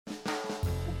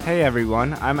Hey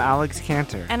everyone, I'm Alex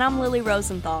Cantor. And I'm Lily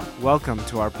Rosenthal. Welcome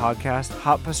to our podcast,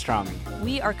 Hot Pastrami.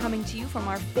 We are coming to you from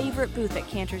our favorite booth at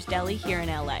Cantor's Deli here in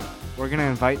LA. We're going to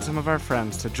invite some of our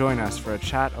friends to join us for a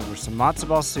chat over some matzo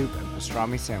ball soup and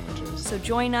pastrami sandwiches. So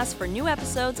join us for new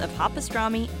episodes of Hot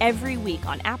Pastrami every week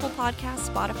on Apple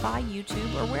Podcasts, Spotify,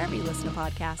 YouTube, or wherever you listen to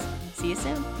podcasts. See you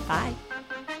soon. Bye.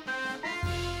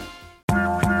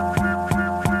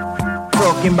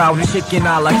 Talking about chicken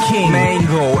a la king,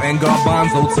 mango and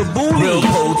garbanzo tabbouleh,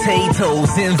 grilled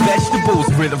potatoes and vegetables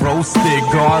with roasted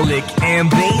garlic and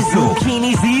basil,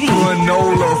 zucchini ziti,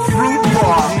 granola fruit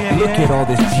bar. Look at all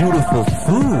this beautiful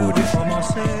food.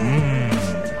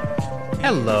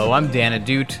 Hello, I'm Dan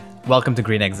Adute. Welcome to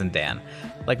Green Eggs and Dan.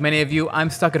 Like many of you, I'm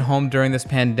stuck at home during this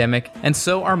pandemic, and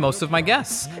so are most of my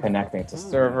guests. Connecting to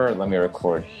server, let me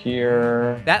record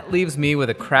here. That leaves me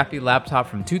with a crappy laptop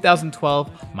from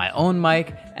 2012, my own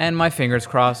mic, and my fingers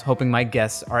crossed, hoping my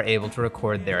guests are able to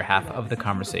record their half of the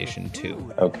conversation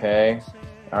too. Okay,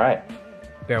 all right.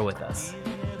 Bear with us.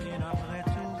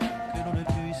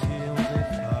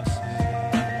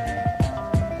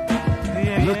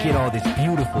 Look at all this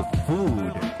beautiful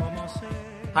food.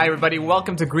 Hi everybody,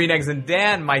 welcome to Green Eggs and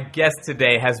Dan. My guest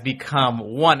today has become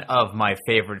one of my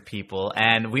favorite people,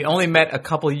 and we only met a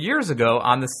couple years ago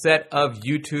on the set of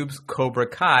YouTube's Cobra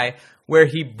Kai, where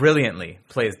he brilliantly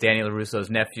plays Danny LaRusso's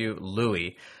nephew,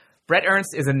 Louie. Bret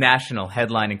Ernst is a national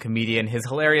headlining comedian. His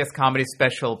hilarious comedy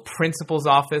special, Principal's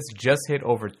Office, just hit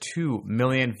over 2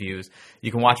 million views. You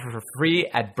can watch it for free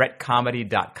at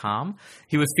bretcomedy.com.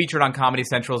 He was featured on Comedy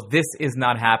Central's This Is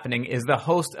Not Happening, is the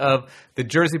host of the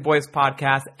Jersey Boys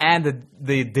podcast and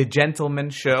the Gentleman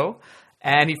Show.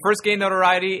 And he first gained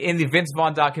notoriety in the Vince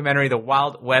Vaughn documentary, The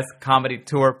Wild West Comedy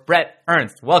Tour. Bret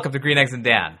Ernst, welcome to Green Eggs and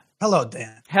Dan. Hello,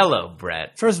 Dan. Hello,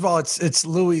 Bret. First of all, it's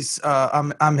Louie's.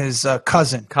 I'm his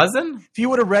cousin. Cousin? If you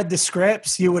would have read the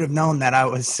scripts, you would have known that I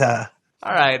was. All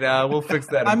right, we'll fix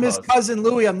that. I'm his cousin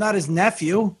Louie. I'm not his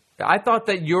nephew. I thought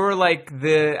that you're like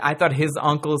I thought his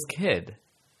uncle's kid.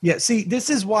 Yeah. See, this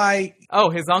is why.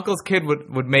 Oh, his uncle's kid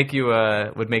would make you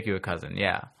a cousin.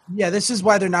 Yeah. Yeah. This is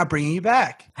why they're not bringing you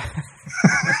back.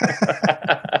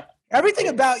 Everything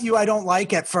about you I don't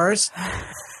like at first,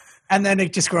 and then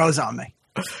it just grows on me.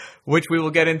 Which we will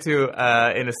get into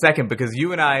in a second, because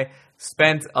you and I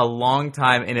spent a long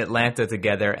time in Atlanta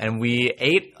together, and we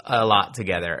ate a lot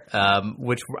together,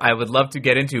 which I would love to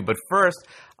get into. But first,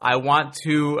 I want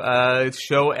to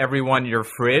show everyone your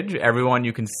fridge. Everyone,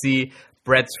 you can see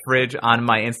Bret's fridge on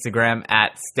my Instagram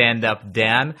at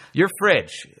StandUpDan. Your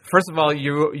fridge. First of all,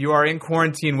 you are in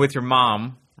quarantine with your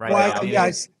mom right now.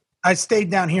 Yeah, I stayed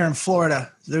down here in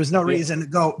Florida. There was no reason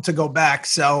to go back.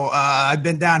 So I've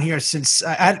been down here since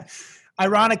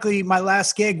ironically, my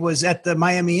last gig was at the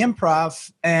Miami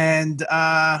Improv, and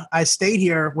I stayed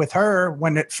here with her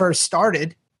when it first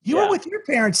started. You were with your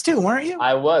parents too, weren't you?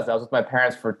 I was with my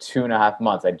parents for 2.5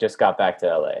 months. I just got back to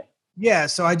LA. Yeah,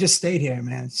 so I just stayed here,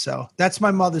 man. So that's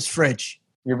my mother's fridge.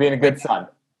 You're being a good son.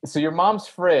 So your mom's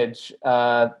fridge,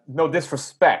 no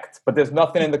disrespect, but there's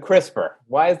nothing in the crisper.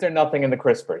 Why is there nothing in the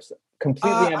crispers?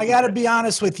 Completely empty. I got to be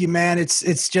honest with you, man.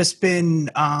 It's just been,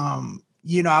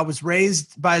 I was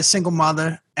raised by a single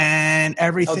mother, and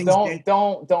everything.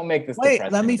 Don't make this. Wait,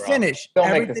 depressing, let me bro. finish.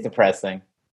 Don't make this depressing.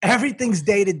 Everything's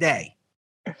day to day.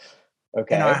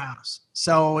 Okay. In our house,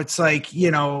 so it's like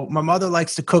my mother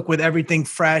likes to cook with everything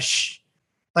fresh.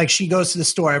 Like she goes to the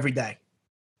store every day.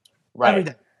 Right. Every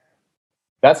day.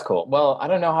 That's cool. Well, I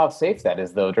don't know how safe that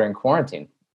is, though, during quarantine.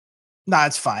 Nah,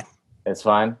 it's fine. It's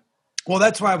fine? Well,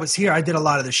 that's why I was here. I did a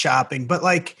lot of the shopping. But,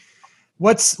 like,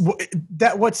 what's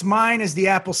mine is the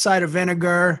apple cider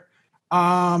vinegar.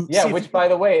 Which, by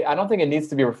the way, I don't think it needs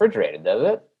to be refrigerated, does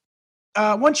it?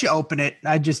 Once you open it,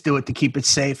 I just do it to keep it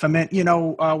safe. I mean,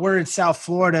 we're in South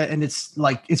Florida, and it's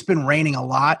been raining a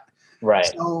lot. Right.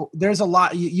 So there's a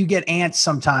lot. You get ants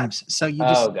sometimes. So you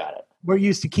just... Oh, got it. We're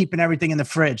used to keeping everything in the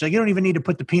fridge. Like you don't even need to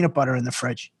put the peanut butter in the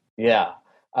fridge. Yeah.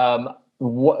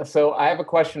 So I have a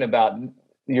question about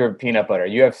your peanut butter.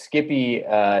 You have Skippy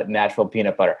natural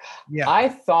peanut butter. Yeah. I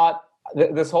thought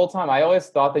this whole time, I always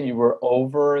thought that you were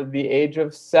over the age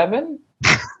of 7.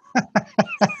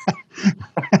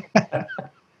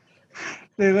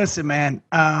 Hey, listen, man.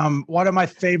 One of my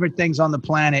favorite things on the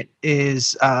planet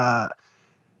is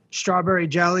strawberry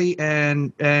jelly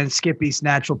and Skippy's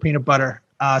natural peanut butter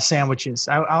sandwiches.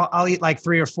 I'll eat like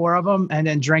 3 or 4 of them and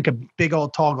then drink a big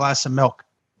old tall glass of milk.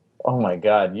 Oh my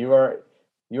God, you are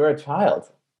a child.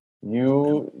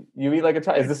 You eat like a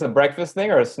child. Is this a breakfast thing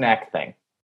or a snack thing?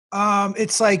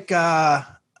 It's like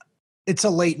it's a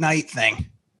late night thing.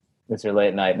 It's your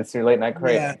late night. It's your late night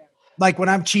craving. Yeah. Like when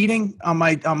I'm cheating on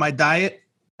my diet,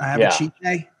 I have a cheat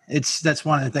day. That's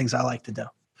one of the things I like to do.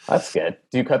 That's good.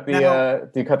 Do you cut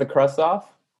the crust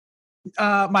off?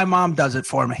 My mom does it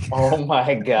for me. Oh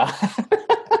my God.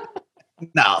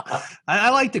 No, I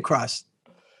like the crust.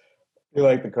 You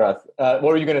like the crust. What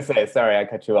were you going to say? Sorry, I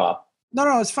cut you off.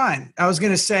 No, it's fine. I was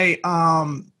going to say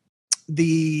that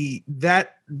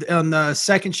on the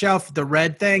second shelf, the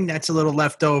red thing, that's a little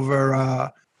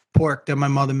leftover pork that my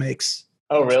mother makes.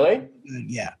 Oh, really?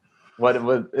 Yeah.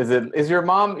 Is your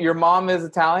mom is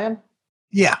Italian?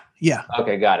 Yeah.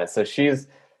 Okay, got it. So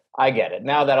I get it.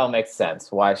 Now that all makes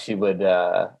sense why she would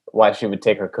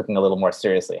take her cooking a little more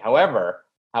seriously. However,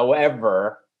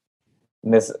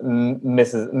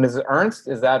 Mrs. Ernst,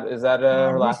 is that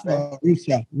her last name?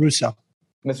 Russo.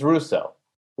 Miss Russo.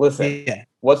 Listen, yeah.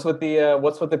 What's with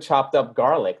the chopped up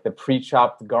garlic, the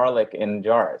pre-chopped garlic in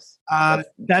jars?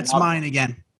 That's mine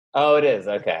again. Oh, it is.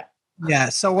 Okay. Yeah.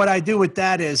 So what I do with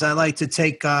that is I like to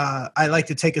take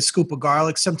a scoop of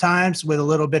garlic sometimes with a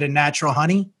little bit of natural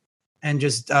honey, and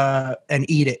just and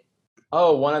eat it.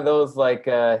 Oh, one of those like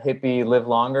hippie live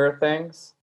longer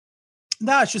things.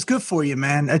 No, it's just good for you,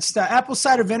 man. It's the apple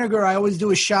cider vinegar. I always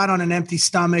do a shot on an empty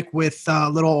stomach with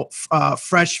a little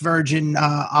fresh virgin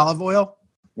olive oil.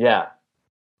 Yeah.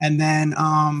 And then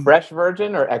fresh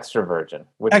virgin or extra virgin?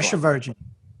 Extra virgin.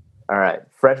 All right.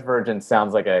 Fresh virgin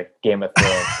sounds like a Game of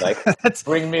Thrones. Like,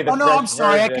 bring me the. Oh no, I'm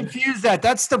sorry, virgin. I confused that.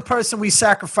 That's the person we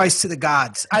sacrifice to the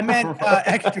gods. I meant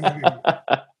extra virgin.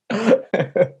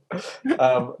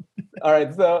 All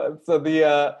right. So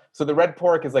the red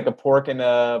pork is like a pork and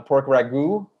a pork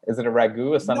ragu. Is it a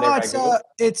ragu? A Sunday ragu?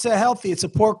 It's a healthy. It's a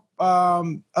pork, a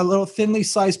little thinly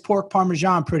sliced pork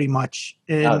parmesan, pretty much.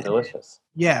 Delicious.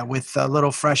 Yeah, with a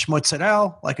little fresh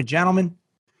mozzarella, like a gentleman.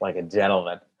 Like a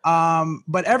gentleman.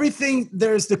 But everything,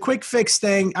 there's the quick fix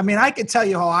thing. I mean, I could tell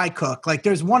you how I cook. Like,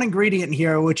 there's one ingredient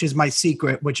here, which is my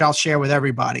secret, which I'll share with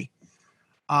everybody,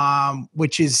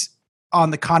 which is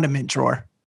on the condiment drawer.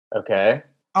 Okay.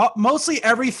 Mostly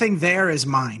everything there is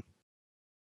mine.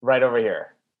 Right over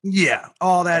here. Yeah,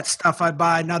 all that stuff I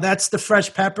buy. Now, that's the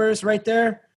fresh peppers right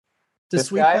there. The this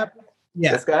sweet guy? pepper.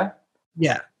 Yeah. This guy?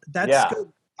 Yeah, that's good.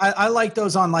 I like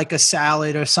those on like a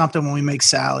salad or something when we make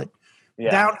salad. Yeah.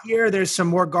 Down here, there's some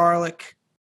more garlic.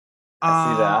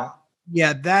 I see that.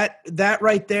 Yeah, that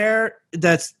right there,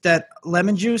 that's that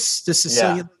lemon juice, the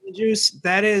Sicilian lemon juice.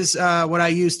 That is what I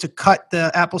use to cut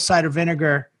the apple cider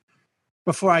vinegar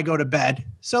before I go to bed.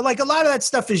 So like a lot of that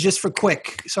stuff is just for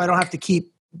quick, so I don't have to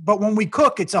keep. But when we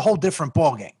cook, it's a whole different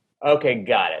ballgame. Okay,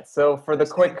 got it. So for the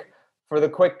quick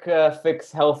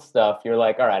fix health stuff, you're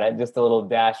like, all right, just a little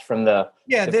dash from the.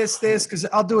 Yeah, this, because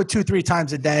I'll do it 2-3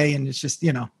 times a day, and it's just,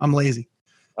 I'm lazy.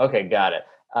 Okay, got it.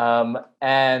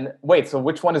 And wait, so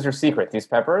which one is your secret? These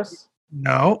peppers?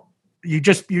 No, you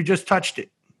just touched it.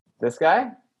 This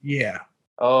guy? Yeah.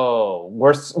 Oh,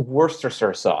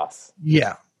 Worcestershire sauce.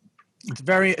 Yeah,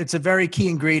 it's a very key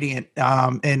ingredient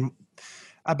in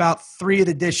about 3 of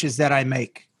the dishes that I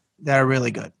make that are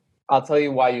really good. I'll tell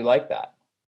you why you like that.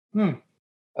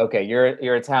 Okay,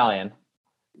 you're Italian.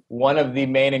 One of the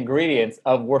main ingredients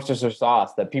of Worcestershire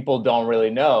sauce that people don't really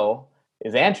know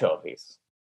is anchovies.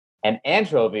 And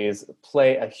anchovies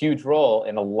play a huge role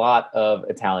in a lot of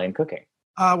Italian cooking.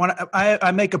 When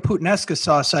I make a puttanesca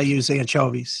sauce, I use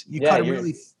anchovies. You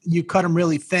cut them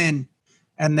really thin,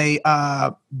 and they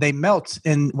melt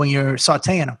when you're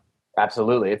sautéing them.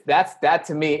 Absolutely. That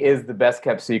to me is the best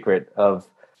kept secret of,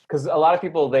 because a lot of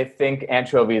people, they think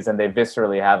anchovies and they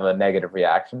viscerally have a negative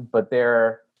reaction, but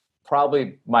they're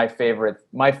probably my favorite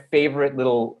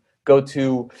little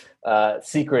go-to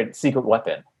secret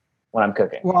weapon when I'm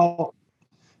cooking. Well,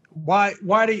 why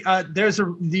do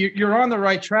you're on the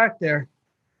right track there.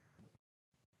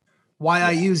 Why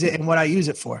I use it and what I use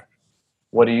it for.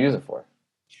 What do you use it for?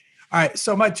 All right,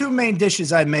 so my 2 main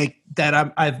dishes I make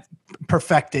that I've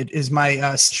perfected is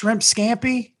my shrimp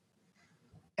scampi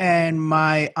and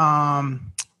my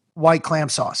white clam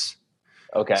sauce.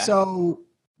 Okay. So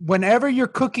whenever you're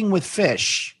cooking with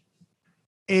fish,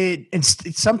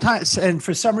 sometimes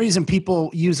for some reason people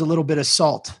use a little bit of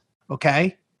salt.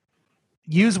 Okay.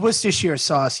 Use Worcestershire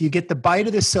sauce. You get the bite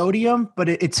of the sodium, but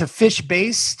it's a fish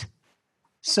based,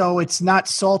 so it's not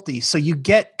salty. So you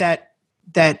get that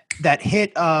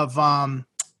hit of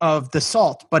the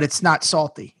salt, but it's not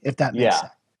salty, if that makes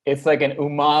sense. It's like an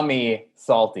umami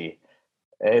salty.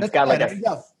 It's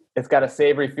got a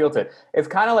savory feel to it. It's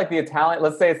kind of like the Italian,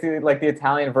 let's say it's like the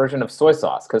Italian version of soy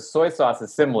sauce, because soy sauce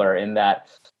is similar in that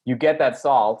you get that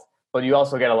salt, but you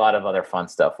also get a lot of other fun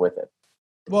stuff with it.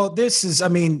 Well, this is, I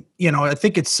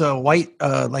think it's white,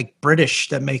 like British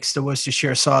that makes the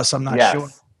Worcestershire sauce. I'm not sure.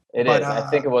 It is. I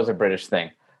think it was a British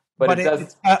thing. but it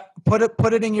does.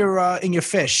 Put it in your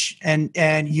fish, and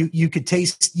you could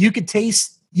taste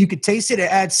it.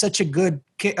 It adds such a good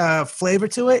flavor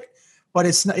to it, but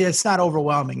it's not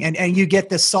overwhelming, and you get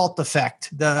the salt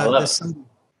effect. I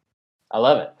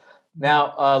love it.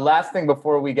 Now, last thing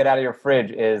before we get out of your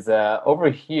fridge is over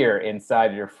here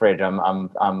inside your fridge.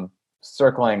 I'm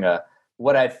circling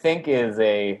what I think is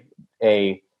a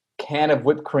can of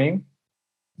whipped cream.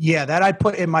 Yeah, that I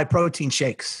put in my protein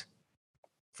shakes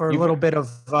for a little bit of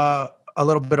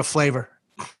flavor.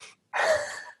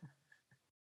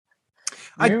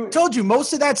 I told you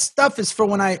most of that stuff is for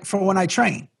when I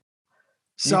train.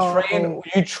 So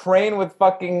you train with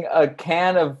fucking a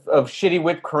can of shitty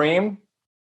whipped cream?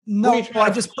 No,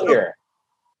 I just put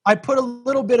a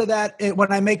little bit of that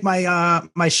when I make my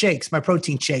my shakes, my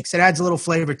protein shakes. It adds a little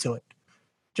flavor to it.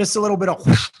 Just a little bit of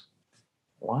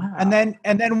wow. And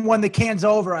then when the can's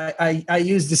over, I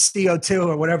use the CO2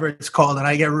 or whatever it's called, and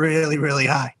I get really, really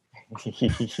high.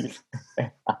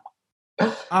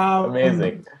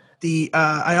 Amazing.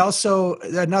 I also,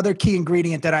 another key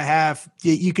ingredient that I have,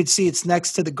 you could see it's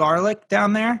next to the garlic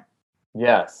down there.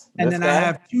 Yes. And then I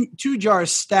have two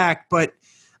jars stacked, but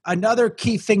another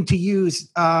key thing to use,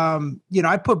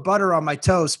 I put butter on my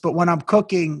toast, but when I'm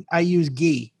cooking, I use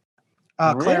ghee,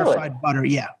 clarified butter.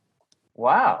 Yeah.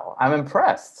 Wow. I'm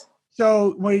impressed.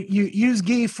 So when you use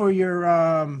ghee for your,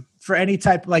 for any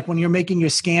type, like when you're making your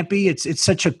scampi, it's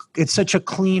such a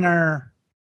cleaner,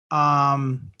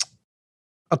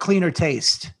 a cleaner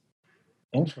taste.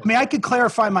 Interesting. I mean, I could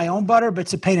clarify my own butter, but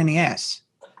it's a pain in the ass.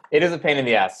 It is a pain in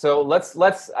the ass. So let's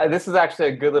this is actually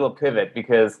a good little pivot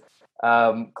because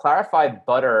clarified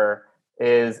butter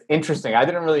is interesting. I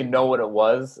didn't really know what it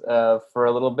was for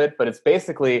a little bit, but it's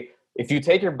basically if you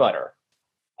take your butter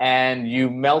and you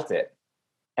melt it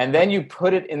and then you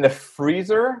put it in the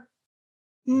freezer.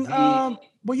 Well,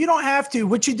 you don't have to.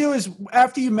 What you do is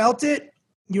after you melt it,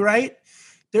 you're right.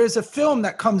 There's a film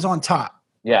that comes on top.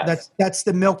 Yeah, that's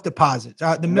the milk deposit.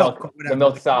 The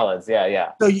milk solids.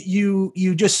 Yeah. So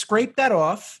you just scrape that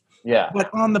off. Yeah. But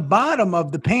on the bottom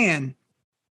of the pan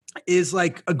is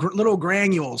like little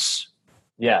granules.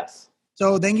 Yes.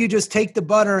 So then you just take the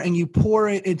butter and you pour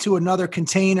it into another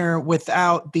container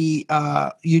without the.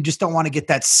 You just don't want to get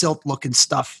that silt looking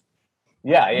stuff.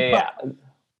 Yeah.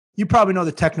 You probably know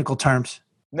the technical terms.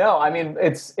 No, I mean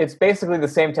it's basically the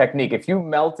same technique. If you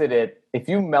melt it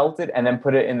and then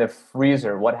put it in the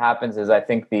freezer, what happens is I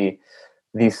think the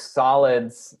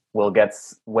solids will get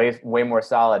way more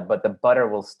solid, but the butter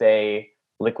will stay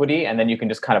liquidy, and then you can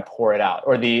just kind of pour it out,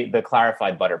 or the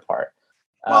clarified butter part.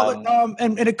 Well,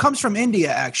 and it comes from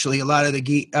India actually. A lot of the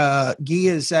ghee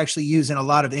is actually used in a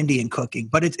lot of Indian cooking,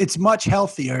 but it's much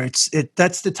healthier.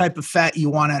 That's the type of fat you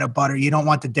want out of butter. You don't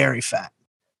want the dairy fat.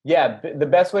 Yeah, the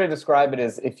best way to describe it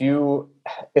is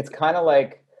it's kind of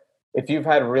like if you've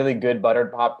had really good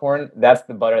buttered popcorn, that's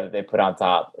the butter that they put on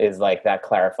top is like that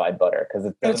clarified butter because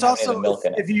it doesn't have any milk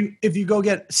in it. If you go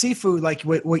get seafood, like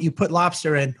what you put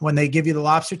lobster in, when they give you the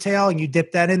lobster tail and you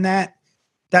dip that in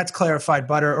that's clarified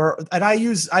butter. And I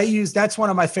use that's one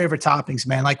of my favorite toppings,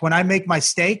 man. Like when I make my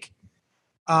steak,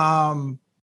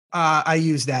 I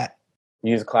use that.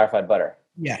 You use clarified butter.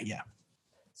 Yeah.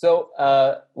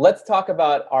 So let's talk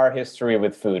about our history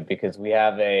with food because we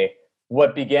have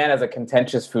what began as a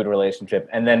contentious food relationship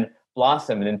and then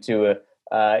blossomed into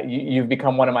you've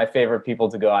become one of my favorite people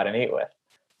to go out and eat with.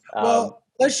 Well,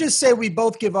 let's just say we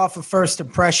both give off a first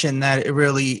impression that it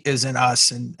really isn't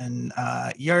us, and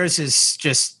yours is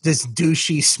just this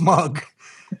douchey, smug,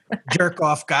 jerk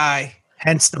off guy,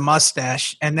 hence the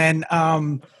mustache, and then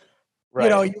right.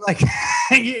 You're like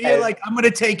you're like I'm going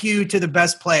to take you to the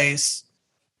best place.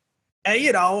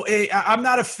 And, I'm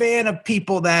not a fan of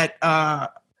people that,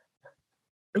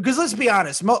 because let's be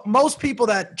honest, most people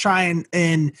that try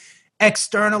and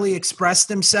externally express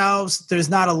themselves, there's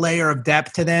not a layer of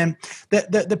depth to them.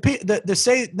 The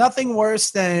say nothing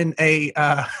worse than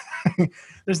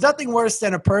there's nothing worse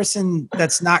than a person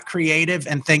that's not creative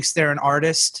and thinks they're an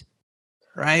artist,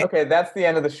 right? Okay, that's the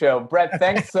end of the show. Bret,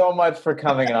 thanks so much for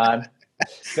coming on.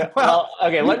 Well,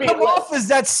 okay. Let me come off as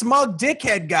that smug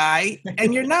dickhead guy,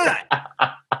 and you're not.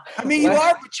 I mean, you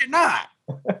are, but you're not.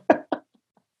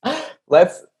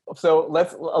 Let's a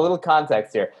little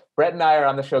context here. Bret and I are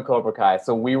on the show Cobra Kai,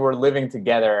 so we were living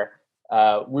together.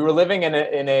 We were living in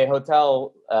a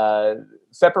hotel,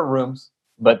 separate rooms,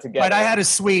 but together. But I had a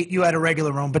suite. You had a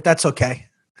regular room, but that's okay.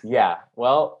 Yeah.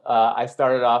 Well, I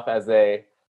started off as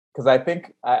because I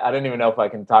think I don't even know if I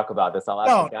can talk about this. I'll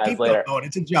ask the guys later.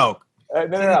 It's a joke.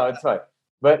 No, it's fine.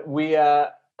 But we,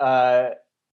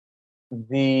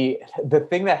 the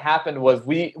thing that happened was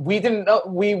we didn't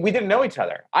know each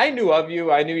other. I knew of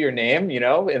you. I knew your name,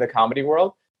 in the comedy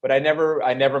world, but I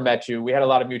never met you. We had a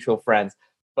lot of mutual friends,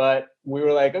 but we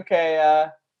were like, okay,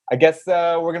 I guess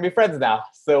we're gonna be friends now.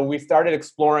 So we started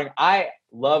exploring. I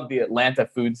love the Atlanta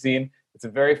food scene. It's a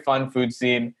very fun food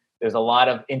scene. There's a lot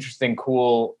of interesting,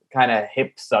 cool, kind of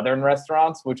hip Southern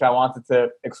restaurants, which I wanted to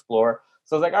explore.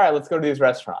 So I was like, all right, let's go to these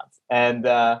restaurants. And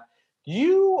how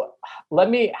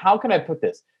can I put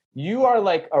this? You are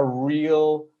like a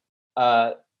real,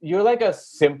 you're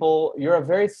a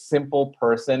very simple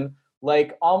person,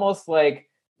 like almost like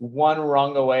one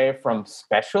rung away from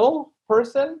special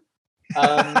person.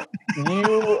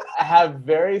 You have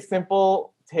very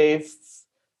simple tastes.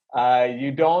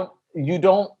 You don't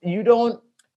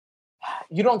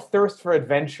thirst for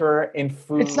adventure in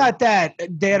food. It's not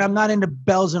that, Dan. I'm not into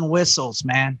bells and whistles,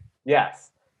 man.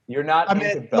 Yes, you're not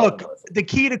into bells and whistles. The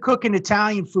key to cooking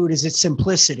Italian food is its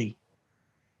simplicity.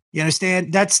 You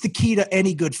understand? That's the key to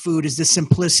any good food is the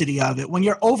simplicity of it. When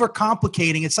you're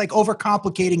overcomplicating, it's like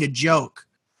overcomplicating a joke.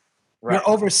 Right.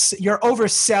 You're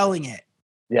overselling it.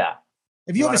 Yeah.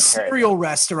 If you have a cereal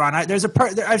restaurant,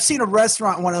 I've seen a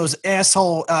restaurant, one of those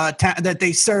asshole that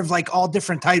they serve like all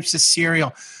different types of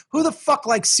cereal. Who the fuck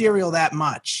likes cereal that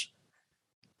much?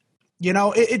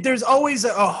 There's always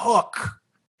a hook.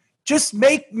 Just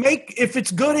make if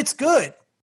it's good, it's good.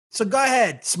 So go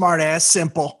ahead, smart ass,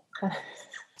 simple.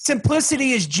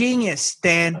 Simplicity is genius,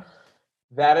 Dan.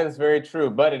 That is very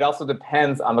true, but it also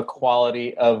depends on the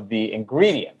quality of the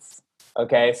ingredients.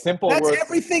 Okay, simple. That's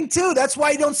everything too. That's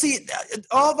why you don't see it.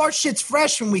 All of our shit's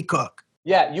fresh when we cook.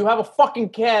 Yeah, you have a fucking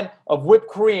can of whipped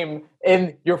cream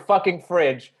in your fucking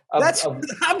fridge. I'm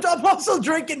also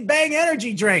drinking Bang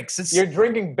energy drinks. You're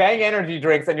drinking Bang energy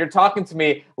drinks, and you're talking to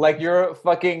me like you're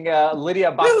fucking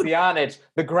Lydia Bastianich,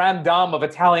 the grande dame of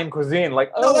Italian cuisine.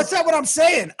 Like, no, that's not what I'm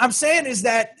saying. I'm saying is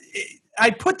that I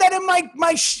put that in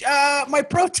my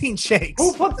protein shakes.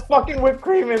 Who puts fucking whipped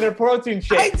cream in their protein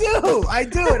shakes? I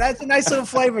do. It adds a nice little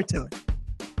flavor to it.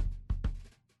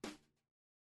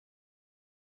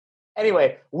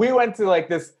 Anyway, we went to like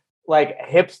this like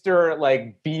hipster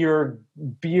like beer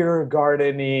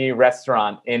garden-y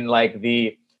restaurant in like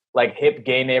the like hip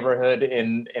gay neighborhood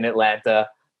in Atlanta,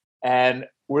 and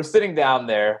we're sitting down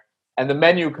there, and the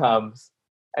menu comes,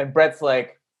 and Brett's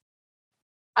like,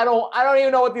 I don't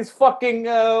even know what these fucking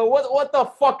what the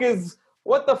fuck is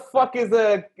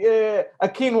a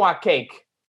quinoa cake?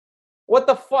 What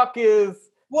the fuck is?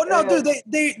 Well, no, dude,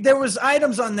 there was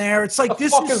items on there. It's like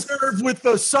this is served with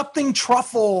something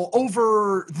truffle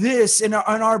over this, and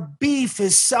our beef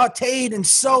is sautéed and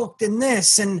soaked in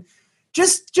this, and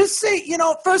just say,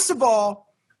 first of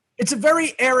all, it's a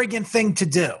very arrogant thing to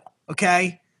do.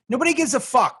 Okay, nobody gives a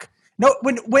fuck. No,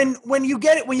 when you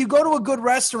get it, when you go to a good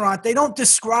restaurant, they don't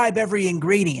describe every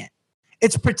ingredient.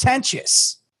 It's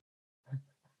pretentious.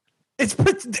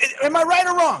 Am I right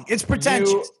or wrong? It's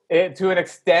pretentious. To an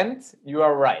extent, you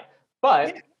are right.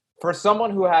 But for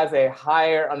someone who has a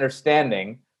higher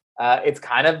understanding, it's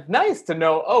kind of nice to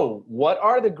know, what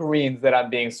are the greens that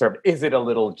I'm being served? Is it a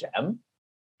little gem?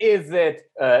 Is it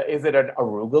an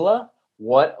arugula?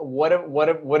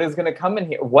 What is going to come in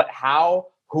here?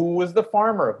 Who was the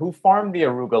farmer? Who farmed the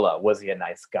arugula? Was he a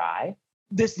nice guy?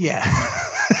 Did he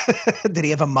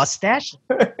have a mustache?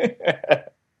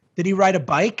 Did he ride a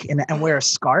bike and wear a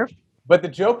scarf? But the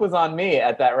joke was on me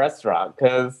at that restaurant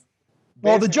because...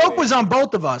 Well, the joke was on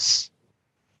both of us.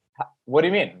 What do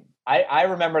you mean? I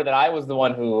remember that I was the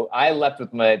one who... I left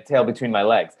with my tail between my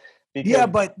legs. Yeah,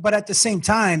 but at the same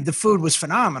time, the food was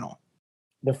phenomenal.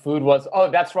 The food was... Oh,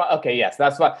 that's right. Okay, yes,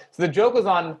 that's right. So the joke was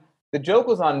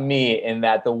on me in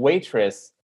that the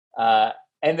waitress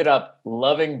ended up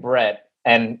loving Bret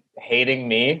and hating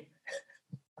me.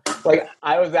 Like,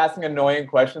 I was asking annoying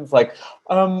questions like,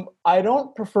 I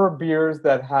don't prefer beers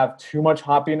that have too much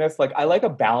hoppiness. Like, I like a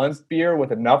balanced beer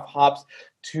with enough hops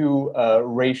to a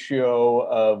ratio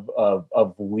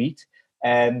of wheat.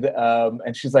 And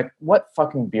she's like, what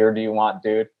fucking beer do you want,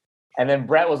 dude? And then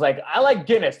Bret was like, I like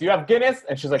Guinness. Do you have Guinness?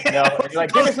 And she's like, no. And he's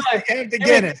like, Guinness.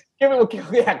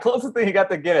 Guinness. Closest thing you got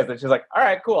to Guinness. And she's like, all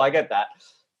right, cool, I get that.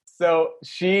 So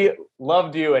she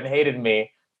loved you and hated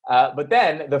me. But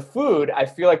then the food, I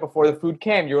feel like before the food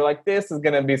came, you were like, this is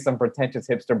going to be some pretentious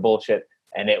hipster bullshit.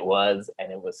 And it was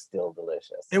still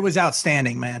delicious. It was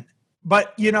outstanding, man.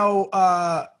 But,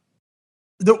 the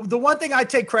one thing I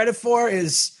take credit for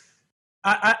is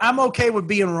I'm okay with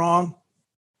being wrong.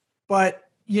 But,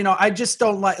 I just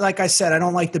don't like I said, I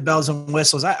don't like the bells and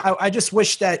whistles. I just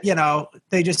wish that,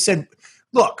 they just said,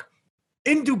 look,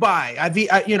 in Dubai,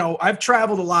 I've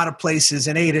traveled a lot of places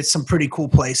and ate at some pretty cool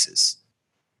places.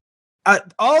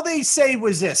 All they say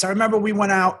was this. I remember we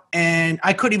went out and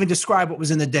I couldn't even describe what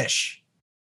was in the dish,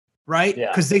 right?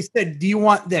 Because they said, do you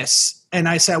want this? And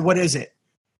I said, what is it?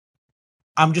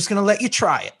 I'm just going to let you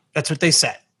try it. That's what they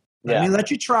said. Let me let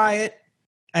you try it.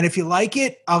 And if you like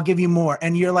it, I'll give you more.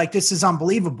 And you're like, this is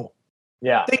unbelievable.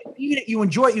 Yeah. They eat it, you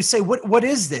enjoy it. You say, what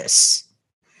is this?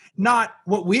 Not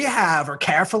what we have are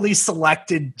carefully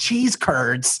selected cheese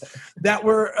curds that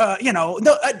were,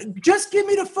 just give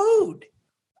me the food.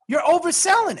 You're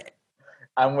overselling it.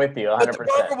 I'm with you 100%. But the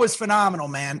burger was phenomenal,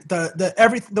 man.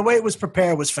 The way it was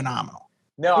prepared was phenomenal.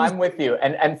 No, I'm with you.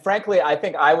 And frankly, I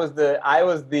think I was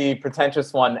the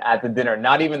pretentious one at the dinner,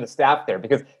 not even the staff there,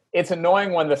 because it's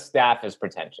annoying when the staff is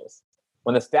pretentious.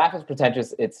 When the staff is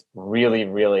pretentious, it's really,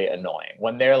 really annoying.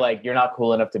 When they're like, you're not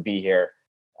cool enough to be here,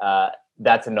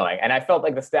 that's annoying. And I felt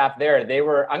like the staff there,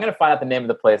 I'm going to find out the name of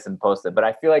the place and post it, but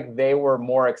I feel like they were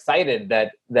more excited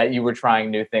that you were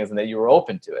trying new things and that you were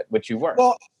open to it, which you weren't.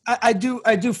 Well, I do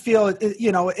feel,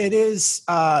 it is,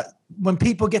 when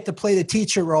people get to play the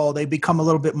teacher role, they become a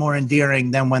little bit more endearing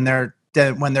than when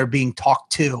they're being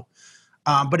talked to.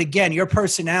 But again, your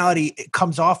personality, it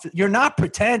comes off, you're not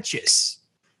pretentious.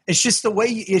 It's just the way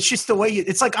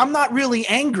it's like, I'm not really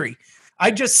angry. I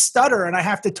just stutter and I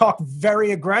have to talk very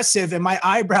aggressive and my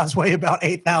eyebrows weigh about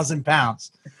 8,000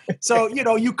 pounds. So,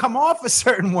 you come off a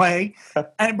certain way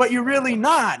but you're really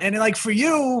not. And like for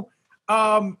you,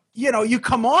 you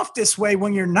come off this way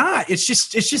when you're not. It's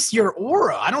just your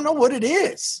aura. I don't know what it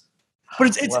is,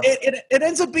 but it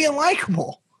ends up being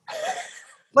likable.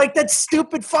 Like that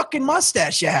stupid fucking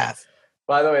mustache you have.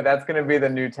 By the way, that's going to be the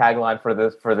new tagline for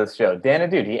this show. Dan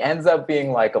and Dude, he ends up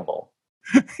being likable.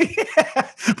 Yeah,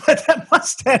 but that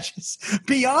mustache is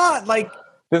beyond like.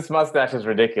 This mustache is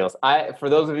ridiculous. For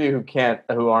those of you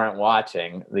who aren't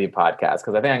watching the podcast,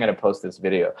 because I think I'm going to post this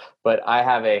video, but I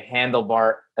have a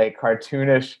handlebar, a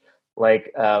cartoonish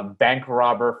bank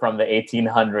robber from the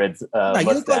 1800s mustache.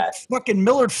 You look like fucking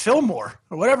Millard Fillmore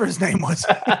or whatever his name was.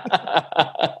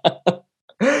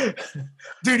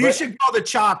 Dude, you should call the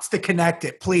Chops to connect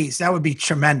it, please. That would be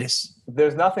tremendous.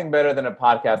 There's nothing better than a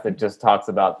podcast that just talks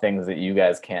about things that you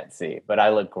guys can't see, but I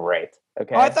look great.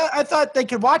 Okay. Oh, I thought they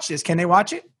could watch this. Can they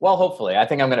watch it? Well, hopefully. I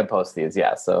think I'm going to post these.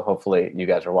 Yeah. So hopefully you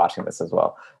guys are watching this as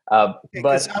well. But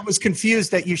I was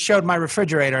confused that you showed my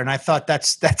refrigerator, and I thought that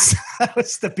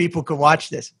was the people could watch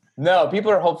this. No,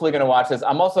 people are hopefully going to watch this.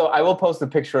 I will post a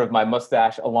picture of my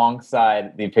mustache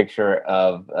alongside the picture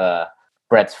of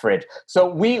Bret's fridge. So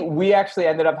we actually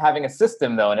ended up having a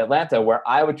system though in Atlanta where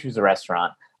I would choose a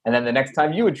restaurant, and then the next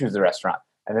time you would choose a restaurant,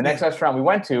 and the next restaurant we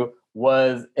went to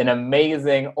was an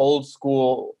amazing old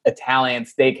school Italian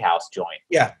steakhouse joint.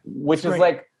 Yeah, which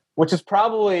is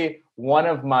probably one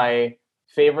of my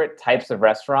favorite types of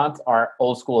restaurants are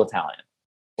old school Italian.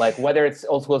 Like whether it's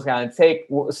old school Italian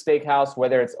steakhouse,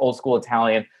 whether it's old school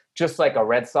Italian, just like a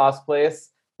red sauce place.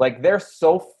 Like they're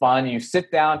so fun. You sit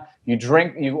down, you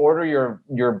drink, you order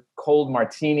your cold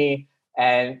martini,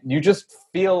 and you just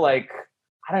feel like,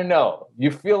 I don't know,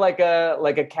 you feel like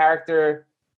a character.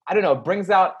 I don't know, it brings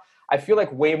out, I feel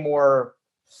like way more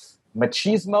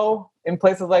machismo in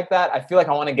places like that. I feel like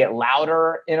I want to get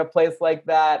louder in a place like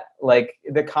that. Like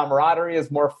the camaraderie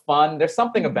is more fun. There's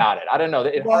something about it. I don't know.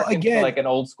 It harkens like an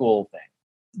old school thing.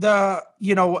 I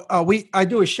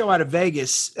do a show out of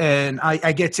Vegas, and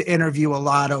I get to interview a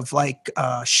lot of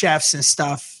chefs and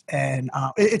stuff. And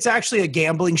it's actually a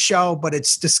gambling show, but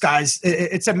it's disguised.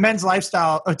 It's a men's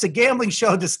lifestyle. It's a gambling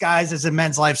show disguised as a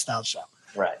men's lifestyle show.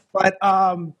 Right. But,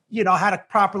 how to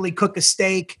properly cook a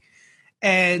steak.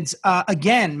 And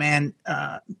again, man,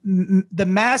 the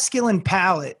masculine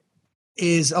palate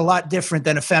is a lot different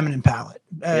than a feminine palate.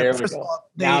 Here we go.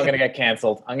 Now I'm going to get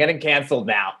canceled. I'm getting canceled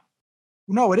now.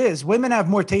 No, it is. Women have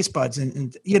more taste buds,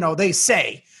 and they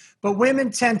say, but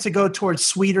women tend to go towards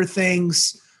sweeter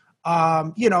things.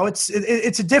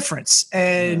 It's a difference,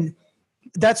 and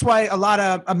that's why a lot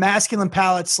of masculine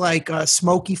palates like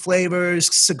smoky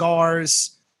flavors,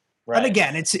 cigars. Right. And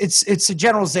again, it's a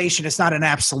generalization. It's not an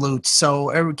absolute.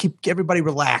 So everybody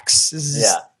relax.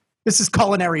 This is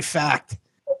culinary fact.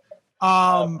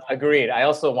 Agreed. I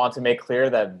also want to make clear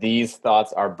that these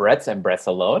thoughts are Bret's and Bret's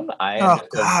alone. I am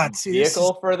a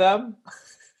vehicle for them.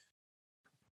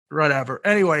 Whatever.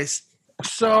 Anyways,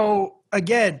 so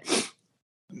again,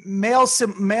 men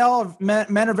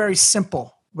are very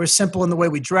simple. We're simple in the way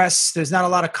we dress. There's not a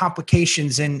lot of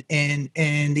complications in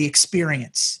the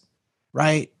experience,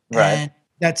 right? Right. And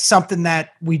that's something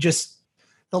that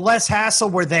the less hassle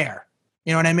we're there.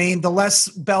 You know what I mean? The less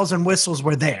bells and whistles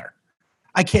we're there.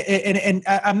 I can't, and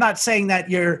I'm not saying that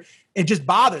it just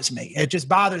bothers me. It just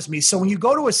bothers me. So when you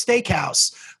go to a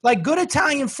steakhouse, like good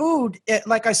Italian food,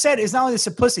 like I said, is not only the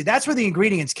simplicity. That's where the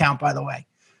ingredients count, by the way.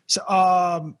 So,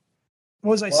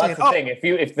 what was I saying? That's the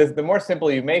thing. If the more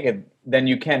simple you make it, then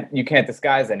you can't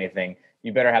disguise anything.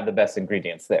 You better have the best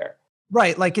ingredients there.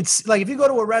 Right. Like it's like if you go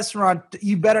to a restaurant,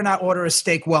 you better not order a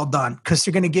steak well done because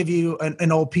they're going to give you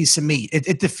an old piece of meat.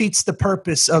 It defeats the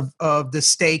purpose of the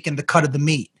steak and the cut of the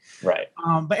meat. Right.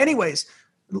 But anyways,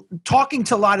 talking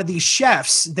to a lot of these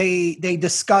chefs, they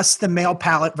discuss the male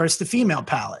palate versus the female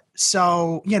palate.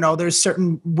 So, there's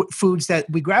certain foods that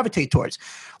we gravitate towards.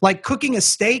 Like cooking a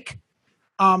steak,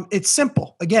 it's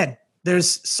simple. Again,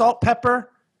 there's salt,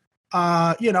 pepper.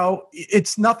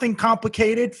 It's nothing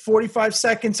complicated. 45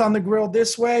 seconds on the grill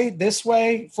this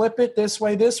way, flip it this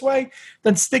way,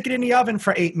 then stick it in the oven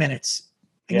for 8 minutes.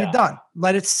 And you're done.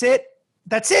 Let it sit.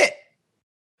 That's it.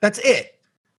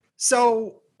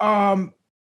 So,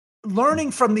 learning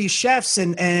from these chefs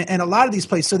and a lot of these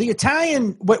places. So the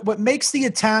Italian, what makes the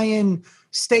Italian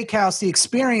steakhouse the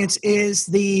experience is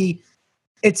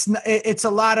it's a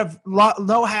lot of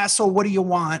no hassle. What do you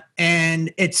want?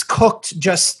 And it's cooked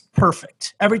just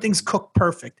perfect. Everything's cooked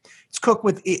perfect. It's cooked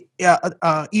with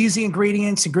easy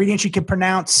ingredients you can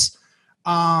pronounce.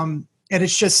 And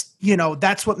it's just,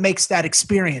 that's what makes that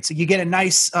experience. You get a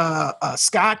nice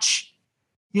scotch,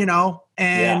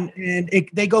 and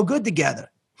they go good together.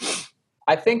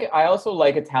 I think I also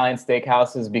like Italian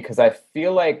steakhouses because I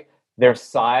feel like their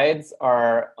sides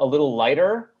are a little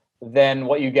lighter than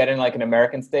what you get in like an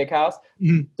American steakhouse.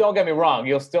 Mm-hmm. Don't get me wrong.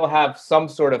 You'll still have some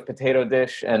sort of potato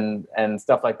dish and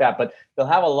stuff like that, but they'll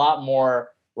have a lot more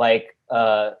like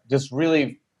just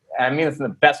really, I mean, it's in the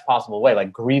best possible way,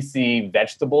 like greasy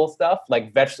vegetable stuff,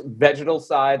 like vegetal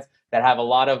sides that have a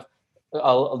lot of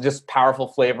just powerful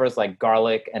flavors like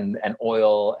garlic and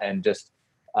oil. And just,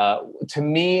 to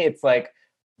me, it's like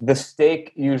the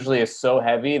steak usually is so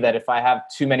heavy that if I have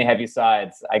too many heavy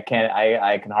sides, I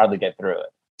can hardly get through it.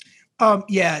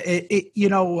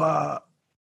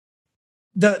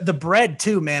 The bread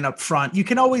too, man, up front. You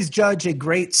can always judge a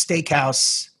great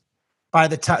steakhouse by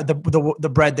the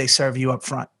bread they serve you up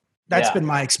front. That's been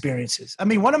my experiences. I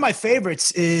mean, one of my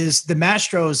favorites is the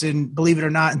Mastro's believe it or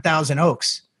not, in Thousand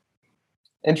Oaks.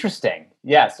 Interesting.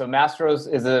 Yeah. So Mastro's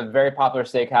is a very popular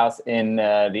steakhouse in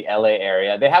the LA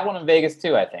area. They have one in Vegas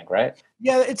too, I think, right?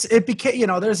 Yeah, it became,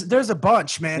 there's a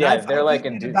bunch, man. Yeah, I've like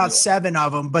about 7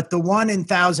 of them, but the one in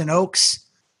Thousand Oaks,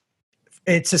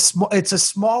 it's a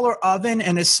smaller oven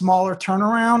and a smaller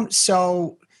turnaround.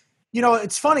 So,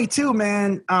 it's funny too,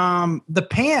 man. The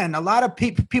pan, a lot of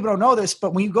people don't know this,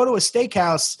 but when you go to a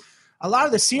steakhouse, a lot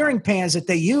of the searing pans that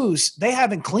they use, they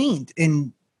haven't cleaned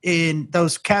in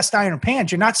those cast iron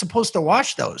pans. You're not supposed to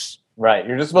wash those. Right.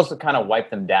 You're just supposed to kind of wipe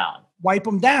them down.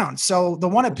 So the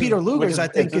one at Peter Luger's, I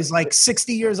think, is like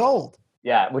 60 years old.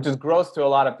 Yeah, which is gross to a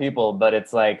lot of people, but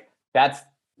it's like, that's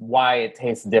why it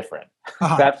tastes different.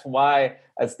 Uh-huh. That's why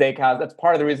a steakhouse, that's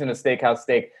part of the reason a steakhouse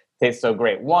steak tastes so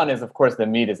great. One is, of course, the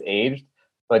meat is aged,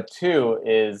 but two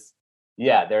is,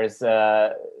 there's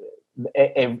a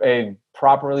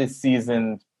properly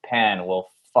seasoned pan will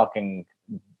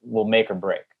make or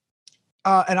break.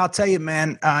 And I'll tell you,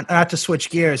 man, not to switch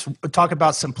gears, talk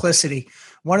about simplicity.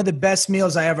 One of the best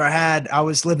meals I ever had, I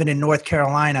was living in North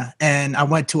Carolina, and I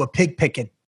went to a pig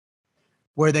picking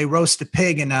where they roast a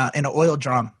pig in an oil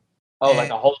drum. Oh,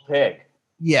 like a whole pig?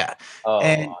 Yeah. Oh,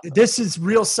 and awesome. This is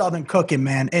real Southern cooking,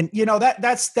 man. And,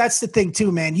 that's the thing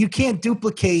too, man. You can't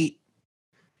duplicate.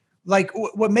 Like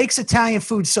what makes Italian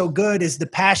food so good is the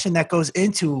passion that goes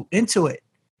into it.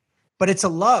 But it's a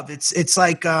love. It's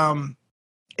like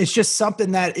it's just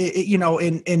something that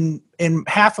in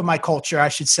half of my culture, I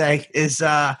should say, is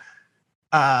I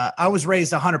was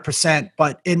raised 100%,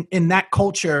 but in that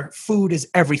culture, food is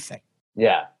everything.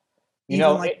 Yeah,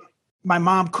 my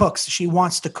mom cooks. She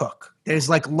wants to cook. There's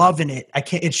like love in it.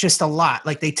 It's just a lot.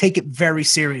 Like they take it very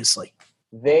seriously.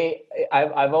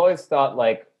 I've always thought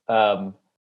like the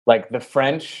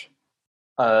French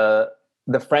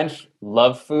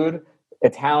love food.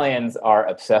 Italians are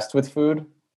obsessed with food.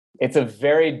 It's a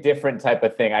very different type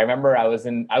of thing. I remember I was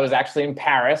actually in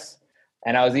Paris,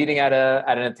 and I was eating at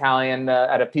an Italian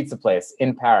at a pizza place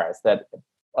in Paris that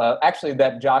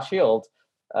Josh Hield,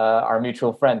 our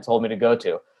mutual friend, told me to go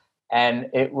to, and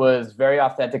it was very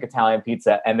authentic Italian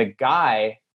pizza. And the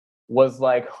guy was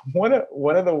like, one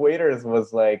of the waiters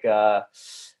was like, he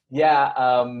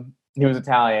was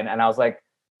Italian, and I was like,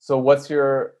 so what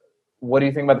do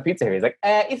you think about the pizza here? He's like,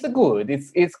 it's good.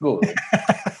 It's good.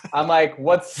 I'm like,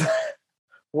 what's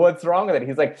wrong with it?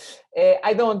 He's like,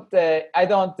 I don't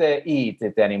eat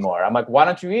it anymore. I'm like, why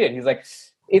don't you eat it? He's like,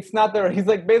 it's not the, he's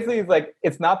like, basically he's like,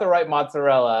 it's not the right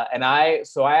mozzarella. And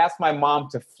so I asked my mom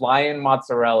to fly in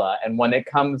mozzarella. And when it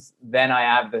comes, then I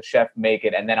have the chef make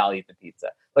it and then I'll eat the pizza.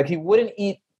 Like he wouldn't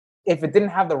eat if it didn't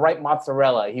have the right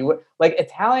mozzarella. He would, like,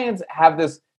 Italians have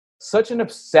such an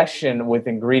obsession with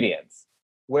ingredients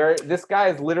where this guy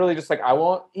is literally just like, I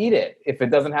won't eat it if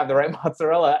it doesn't have the right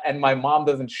mozzarella and my mom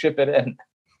doesn't ship it in.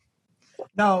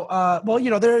 No, well,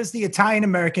 there is the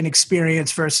Italian-American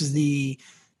experience versus the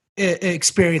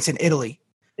experience in Italy.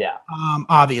 Yeah.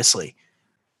 Obviously.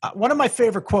 One of my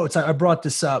favorite quotes, I brought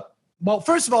this up. Well,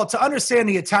 first of all, to understand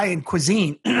the Italian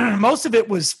cuisine, most of it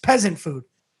was peasant food.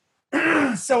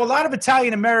 So a lot of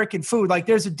Italian-American food, like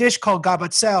there's a dish called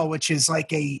gabbazzelle, which is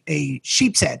like a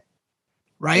sheep's head,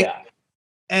 right? Yeah.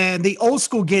 And the old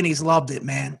school Guineas loved it,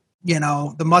 man.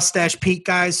 The mustache Pete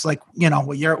guys, like,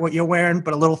 what you're wearing,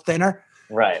 but a little thinner.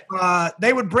 Right.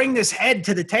 They would bring this head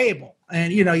to the table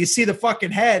and, you see the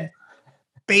fucking head,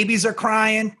 babies are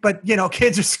crying, but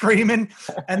kids are screaming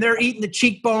and they're eating the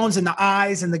cheekbones and the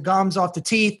eyes and the gums off the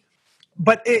teeth.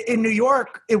 But in New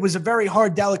York, it was a very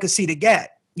hard delicacy to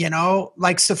get,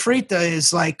 like sofrita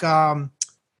is like,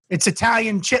 it's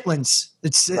Italian chitlins.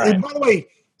 It's right. By the way,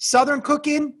 Southern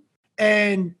cooking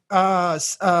and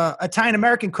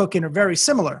Italian-American cooking are very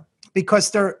similar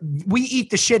because we eat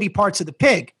the shitty parts of the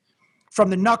pig. From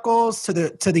the knuckles to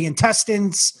the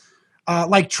intestines,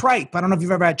 like tripe. I don't know if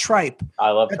you've ever had tripe. I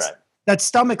love tripe. That's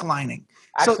stomach lining.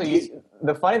 Actually,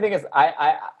 the funny thing is,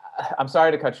 I'm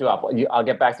sorry to cut you off. I'll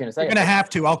get back to you in a second. You're going to have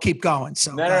to. I'll keep going.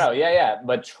 So No. Yeah.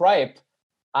 But tripe,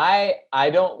 I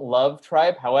don't love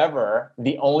tripe. However,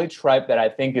 the only tripe that I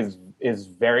think is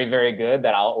very, very good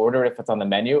that I'll order if it's on the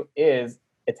menu is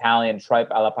Italian tripe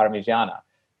alla parmigiana.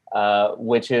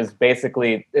 Which is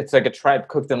basically, it's like a tripe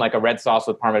cooked in like a red sauce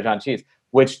with Parmesan cheese,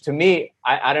 which to me,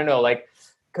 I don't know, like,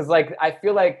 cause like, I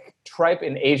feel like tripe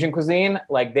in Asian cuisine,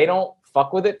 like they don't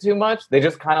fuck with it too much. They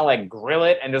just kind of like grill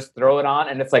it and just throw it on.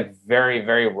 And it's like very,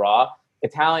 very raw.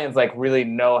 Italians like really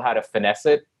know how to finesse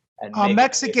it. And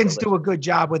Mexicans do a good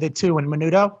job with it too. In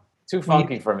menudo. Too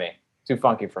funky for me.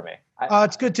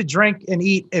 It's good to drink and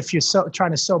eat if you're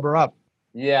trying to sober up.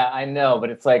 Yeah, I know. But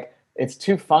it's like, it's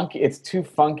too funky. It's too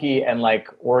funky and like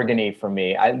organy for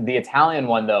me. The Italian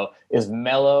one though is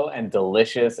mellow and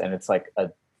delicious, and it's like a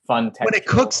fun texture. When it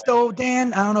cooks though,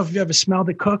 Dan, I don't know if you ever smelled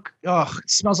it cook. Oh, it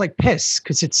smells like piss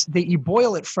because you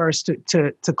boil it first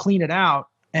to clean it out,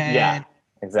 and yeah,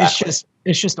 exactly.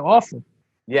 It's just awful.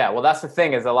 Yeah, well, that's the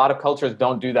thing is a lot of cultures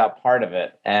don't do that part of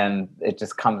it, and it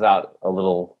just comes out a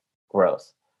little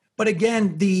gross. But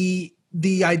again, the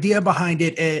idea behind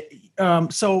it.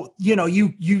 So,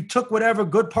 you took whatever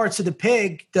good parts of the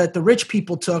pig that the rich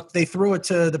people took, they threw it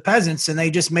to the peasants and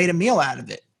they just made a meal out of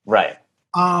it. Right.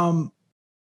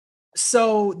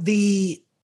 So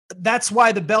that's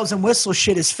why the bells and whistles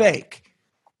shit is fake.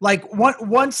 Like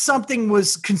once something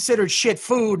was considered shit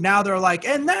food, now they're like,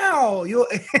 and now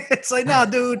it's like, no,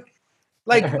 dude,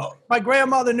 like my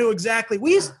grandmother knew exactly.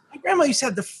 My grandma used to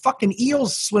have the fucking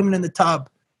eels swimming in the tub.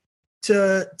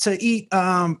 To eat,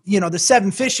 the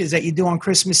 7 fishes that you do on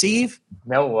Christmas Eve.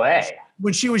 No way.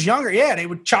 When she was younger, yeah, they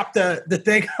would chop the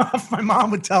thing off. My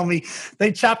mom would tell me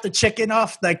they chop the chicken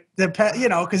off, like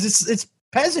because it's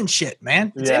peasant shit,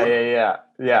 man. Yeah.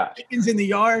 Chickens in the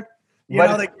yard. Go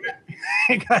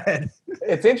ahead.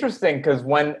 It's interesting because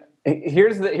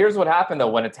here's what happened though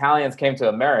when Italians came to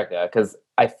America, because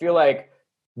I feel like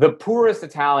the poorest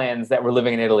Italians that were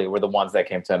living in Italy were the ones that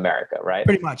came to America, right?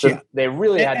 Pretty much, so yeah. They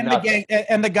really had nothing.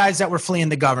 And the guys that were fleeing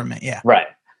the government, yeah. Right.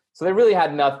 So they really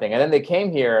had nothing. And then they came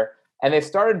here and they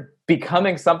started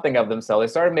becoming something of themselves.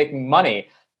 They started making money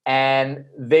and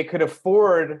they could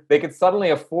suddenly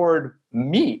afford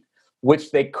meat,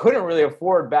 which they couldn't really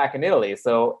afford back in Italy.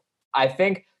 So I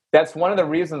think that's one of the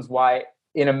reasons why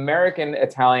in American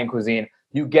Italian cuisine,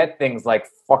 you get things like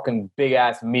fucking big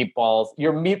ass meatballs.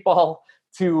 Your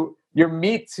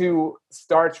meat to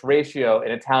starch ratio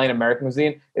in Italian American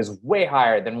cuisine is way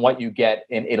higher than what you get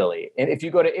in Italy. And if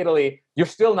you go to Italy, you're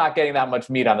still not getting that much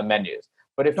meat on the menus.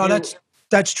 But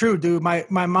that's true, dude. My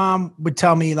mom would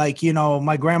tell me, like,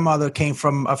 my grandmother came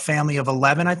from a family of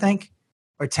 11, I think,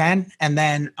 or 10, and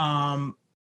then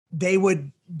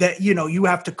you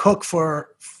have to cook for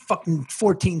fucking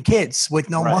 14 kids with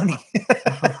no money.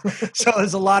 So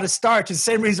there's a lot of starch. It's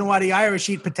the same reason why the Irish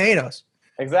eat potatoes.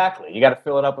 Exactly. You got to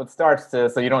fill it up with starch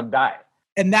so you don't die.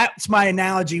 And that's my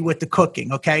analogy with the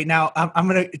cooking. Okay. Now I'm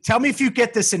going to tell me if you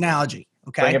get this analogy.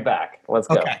 Okay. Bring it back. Let's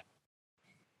go. Okay.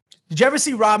 Did you ever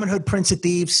see Robin Hood, Prince of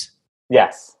Thieves?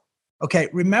 Yes. Okay.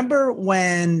 Remember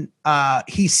when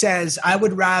he says, I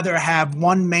would rather have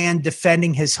one man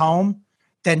defending his home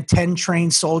than 10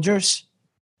 trained soldiers?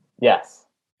 Yes.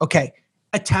 Okay.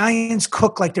 Italians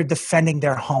cook like they're defending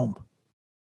their home.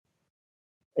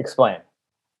 Explain.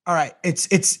 All right.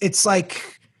 It's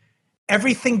like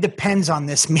everything depends on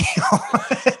this meal.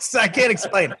 I can't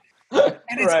explain it.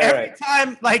 And it's every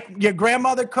time, like your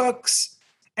grandmother cooks,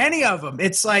 any of them,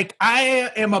 it's like, I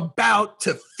am about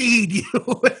to feed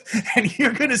you and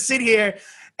you're going to sit here.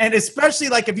 And especially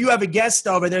like if you have a guest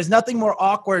over, there's nothing more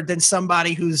awkward than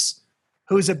somebody who's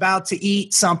about to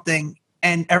eat something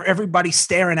and everybody's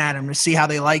staring at them to see how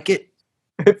they like it.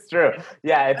 It's true.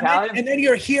 Yeah. Italian. And then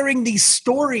you're hearing these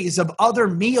stories of other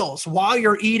meals while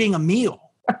you're eating a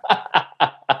meal.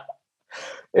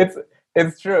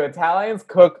 It's true. Italians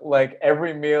cook like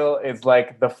every meal is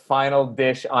like the final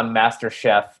dish on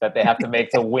MasterChef that they have to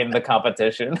make to win the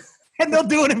competition. And they'll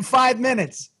do it in 5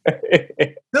 minutes.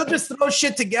 They'll just throw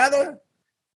shit together,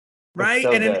 right?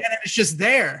 So and it's just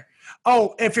there.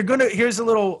 Oh, if you're gonna, here's a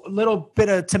little bit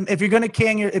of if you're gonna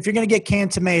get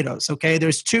canned tomatoes, okay?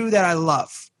 There's 2 that I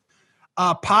love.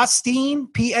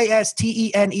 Pastene,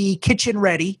 Pastene, kitchen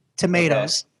ready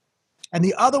tomatoes, and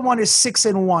the other one is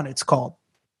 6-in-1. It's called.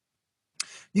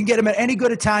 You can get them at any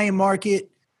good Italian market.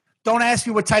 Don't ask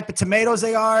me what type of tomatoes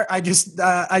they are. I just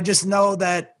know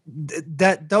that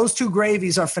those 2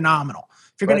 gravies are phenomenal.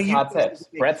 If you're going to use hot tips,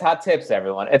 Brett's hot tips,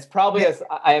 everyone. It's probably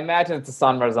I imagine it's a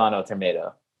San Marzano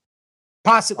tomato.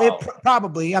 Possibly,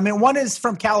 probably. I mean, one is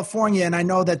from California, and I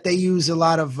know that they use a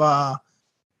lot of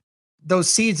those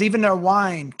seeds. Even their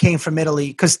wine came from Italy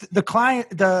because the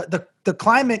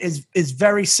climate is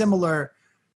very similar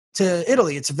to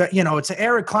Italy. It's it's an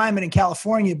arid climate in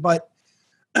California, but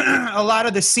a lot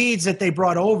of the seeds that they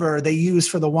brought over, they use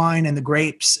for the wine and the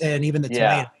grapes and even the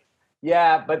tomato.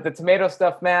 Yeah, but the tomato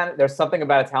stuff, man, there's something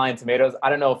about Italian tomatoes. I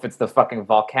don't know if it's the fucking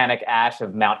volcanic ash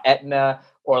of Mount Etna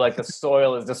or like the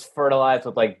soil is just fertilized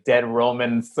with like dead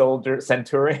Roman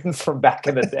centurions from back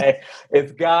in the day.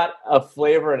 It's got a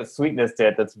flavor and a sweetness to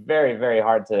it that's very, very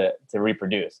hard to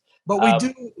reproduce. But I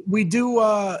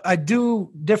do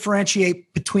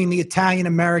differentiate between the Italian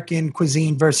American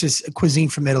cuisine versus cuisine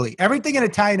from Italy. Everything in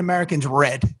Italian American's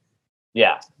red.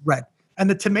 Yeah. Red. And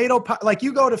the tomato, like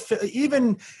you go to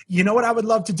even, you know what I would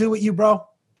love to do with you, bro?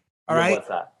 All right. What's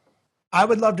that? I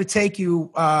would love to take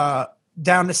you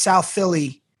down to South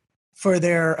Philly for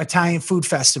their Italian food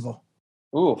festival.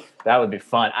 Ooh, that would be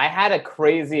fun. I had a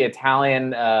crazy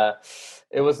Italian,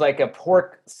 it was like a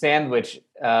pork sandwich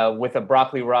with a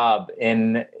broccoli rabe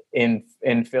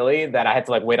in Philly that I had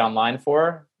to like wait online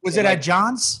for. Was it at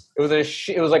John's? It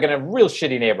was like in a real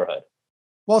shitty neighborhood.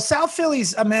 Well, South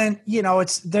Philly's, I mean,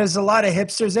 there's a lot of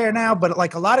hipsters there now, but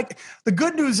like the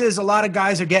good news is a lot of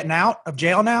guys are getting out of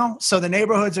jail now. So the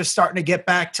neighborhoods are starting to get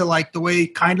back to like the way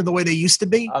they used to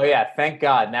be. Oh yeah. Thank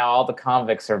God. Now all the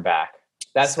convicts are back.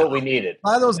 That's what we needed. A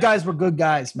lot of those guys were good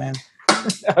guys, man.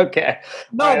 Okay.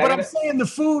 No, right, but I'm saying the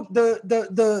food,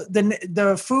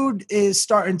 the food is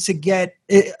starting to get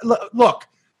look,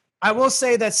 I will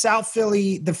say that South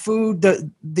Philly, the food,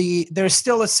 there's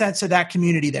still a sense of that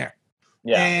community there.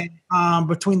 Yeah. And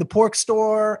between the pork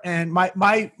store and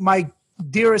my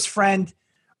dearest friend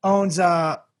owns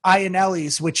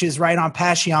Ionelli's, which is right on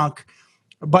Passyunk.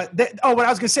 But what I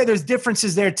was gonna say, there's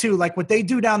differences there too. Like what they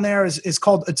do down there is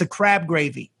called, it's a crab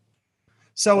gravy.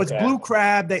 So it's blue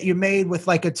crab that you made with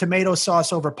like a tomato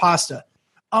sauce over pasta.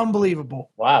 Unbelievable.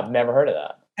 Wow, I've never heard of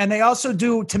that. And they also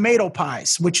do tomato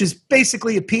pies, which is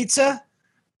basically a pizza,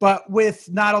 but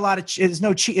with not a lot of there's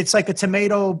no cheese. It's like a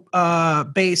tomato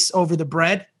base over the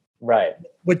bread, right?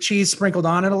 With cheese sprinkled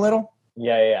on it a little.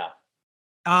 Yeah.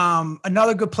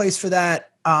 Another good place for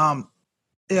that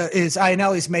is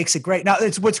Ionelli's makes it great. Now,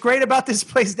 what's great about this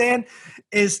place, Dan,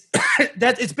 is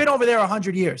that it's been over there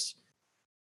 100 years.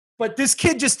 But this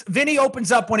kid Vinny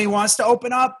opens up when he wants to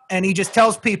open up, and he just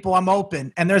tells people I'm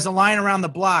open. And there's a line around the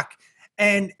block.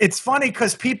 And it's funny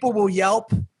because people will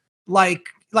Yelp, like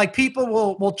people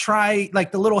will try,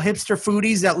 like the little hipster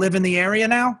foodies that live in the area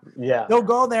now. Yeah. They'll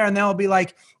go there and they'll be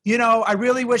like, I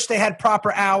really wish they had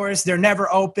proper hours. They're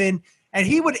never open. And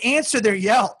he would answer their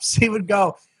Yelps. He would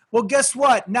go, well, guess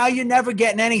what? Now you're never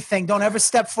getting anything. Don't ever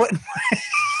step foot in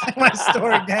my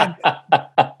store again.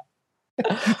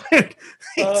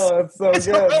 It's so good.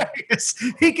 Hilarious.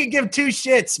 He could give 2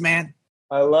 shits, man.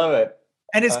 I love it.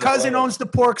 And his cousin owns the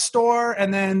pork store,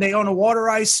 and then they own a water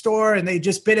ice store, and they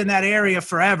just been in that area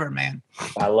forever, man.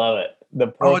 I love it. The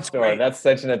pork store. Great. That's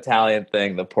such an Italian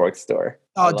thing, the pork store.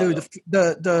 Oh, dude,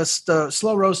 the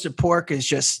slow roasted pork is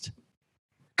just,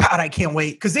 God, I can't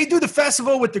wait. Because they do the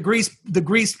festival with the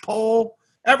greased pole,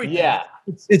 everything. Yeah.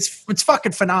 It's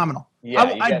fucking phenomenal. Yeah,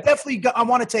 I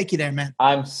want to take you there, man.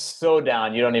 I'm so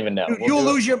down. You don't even know.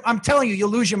 I'm telling you, you'll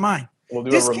lose your mind. We'll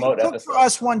do a remote episode for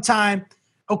us one time.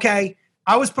 okay,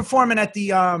 I was performing at the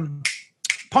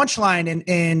Punchline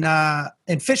in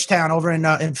Fishtown over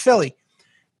in Philly.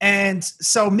 And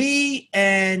so me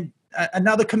and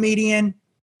another comedian,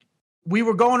 we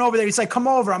were going over there. He's like, come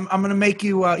over. I'm going to make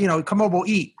you, come over, we'll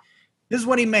eat. This is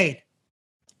what he made.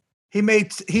 He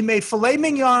made filet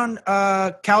mignon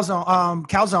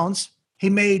calzones. He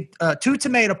made 2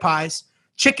 tomato pies,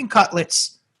 chicken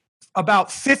cutlets,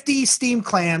 about 50 steamed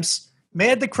clams,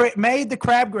 made the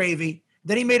crab gravy.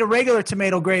 Then he made a regular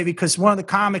tomato gravy because one of the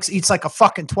comics eats like a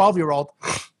fucking 12-year-old.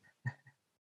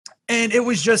 And it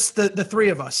was just the 3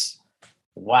 of us.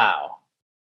 Wow.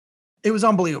 It was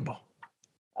unbelievable.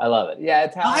 I love it. Yeah,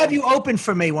 Italian. I'll have you open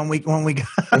for me when we go.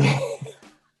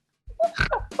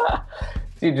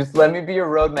 Dude, just let me be your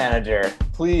road manager,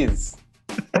 please.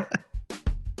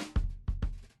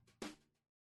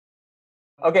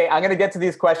 Okay, I'm gonna get to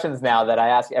these questions now that I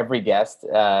ask every guest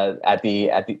at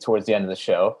the towards the end of the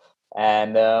show,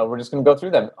 and we're just gonna go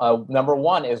through them. Number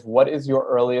 1 is, what is your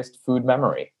earliest food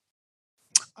memory?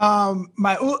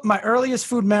 My earliest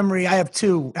food memory, I have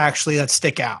 2 actually that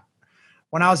stick out.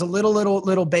 When I was a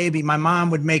little baby, my mom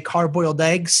would make hard-boiled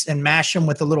eggs and mash them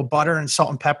with a little butter and salt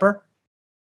and pepper.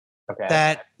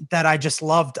 Okay. That I just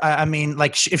loved. I mean,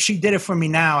 like if she did it for me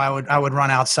now, I would run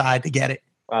outside to get it.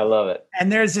 I love it.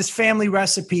 And there's this family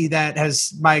recipe that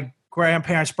has my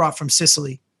grandparents brought from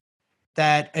Sicily.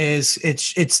 That is,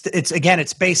 it's again,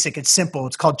 it's basic, it's simple.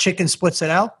 It's called chicken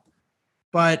spuzzarella,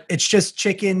 but it's just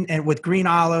chicken and with green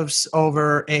olives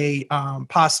over a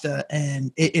pasta,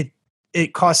 and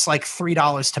it costs like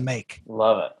 $3 to make.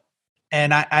 Love it.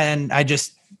 And I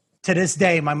just, to this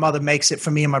day, my mother makes it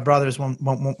for me and my brothers when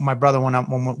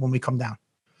we come down.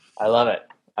 I love it.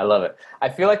 I love it. I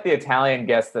feel like the Italian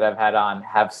guests that I've had on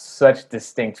have such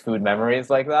distinct food memories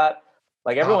like that.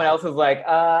 Like everyone else is like,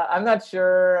 I'm not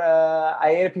sure. I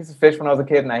ate a piece of fish when I was a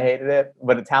kid and I hated it.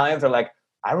 But Italians are like,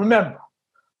 I remember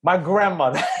my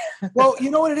grandmother. Well,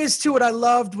 you know what it is too? What I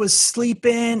loved was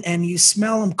sleeping and you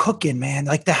smell them cooking, man.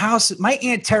 Like the house, my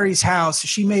Aunt Terry's house,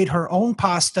 she made her own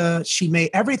pasta.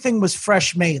 Everything was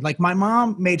fresh made. Like my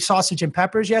mom made sausage and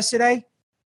peppers yesterday,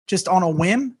 just on a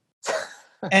whim.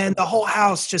 And the whole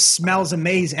house just smells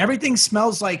amazing. Everything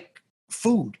smells like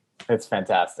food. It's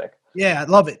fantastic. Yeah, I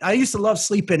love it. I used to love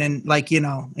sleeping and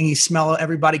and you smell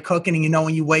everybody cooking and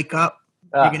when you wake up,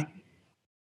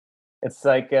 it's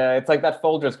like that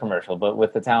Folgers commercial, but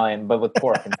with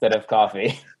pork instead of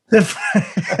coffee.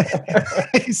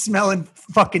 Smelling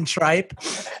fucking tripe.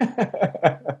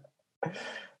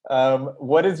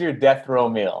 What is your death row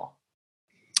meal?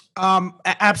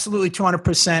 Absolutely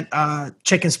 200%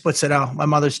 chicken spuzzarella. My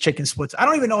mother's chicken splits. I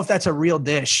don't even know if that's a real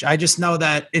dish. I just know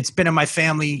that it's been in my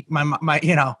family.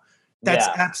 That's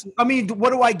absolutely. I mean,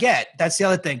 what do I get? That's the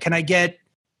other thing. Can I get?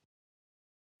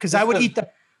 Because I would eat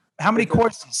how many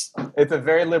courses? It's a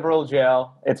very liberal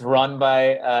jail. It's run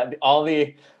by all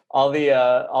the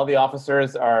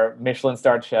officers are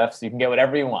Michelin-starred chefs. You can get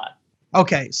whatever you want.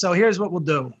 Okay, so here's what we'll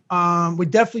do. We're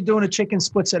definitely doing a chicken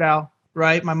spuzzarella,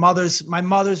 right? My mother's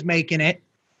making it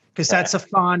because that's a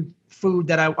fond food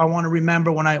that I want to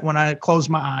remember when I close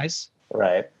my eyes.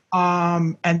 Right.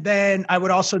 And then I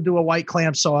would also do a white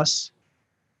clam sauce.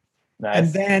 Nice.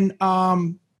 And then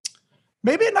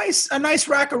maybe a nice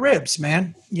rack of ribs,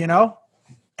 man,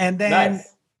 and then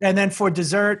for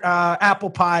dessert, apple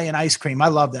pie and ice cream. I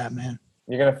love that, man.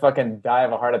 You're going to fucking die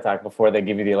of a heart attack before they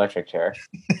give you the electric chair.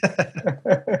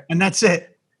 And that's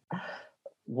it.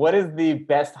 What is the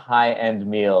best high-end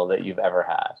meal that you've ever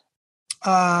had?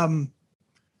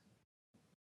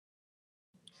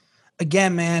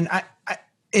 Again, man,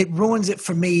 it ruins it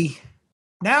for me.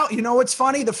 Now, what's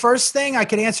funny? The first thing I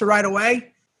can answer right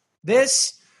away,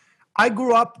 I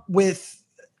grew up with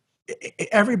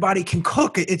everybody can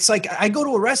cook. It's like I go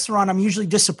to a restaurant, I'm usually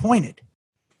disappointed.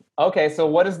 Okay,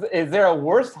 so is there a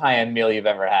worst high-end meal you've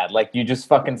ever had? Like you just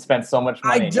fucking spent so much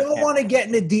money. I don't want to get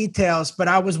into details, but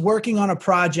I was working on a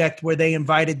project where they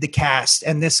invited the cast,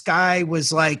 and this guy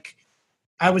was like,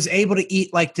 I was able to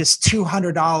eat like this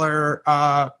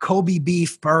 $200 Kobe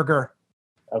beef burger.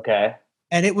 Okay.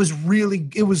 And it was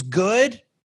good,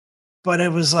 but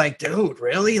it was like, dude,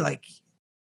 really? Like,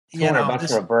 $200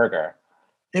 for a burger.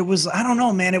 It was, I don't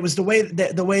know, man. It was the way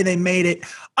they made it.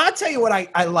 I'll tell you what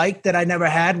I liked that I never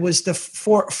had was the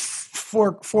foie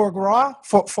gras.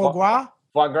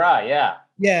 Foie gras, yeah.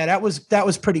 Yeah, that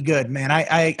was pretty good, man.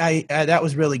 I that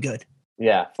was really good.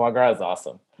 Yeah, foie gras is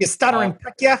awesome. You're stuttering,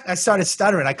 yeah. I started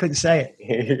stuttering. I couldn't say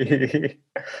it.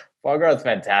 Foie gras is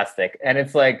fantastic, and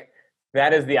it's like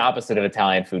that is the opposite of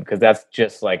Italian food because that's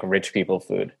just like rich people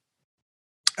food.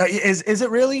 Is it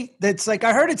really? That's like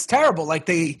I heard it's terrible. Like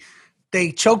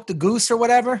they choke the goose or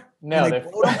whatever? No,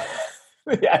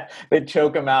 yeah, they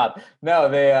choke them out. No,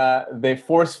 they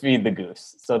force feed the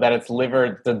goose so that its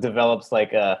liver develops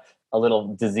like a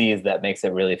little disease that makes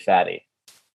it really fatty.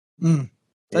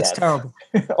 That's terrible.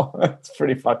 It's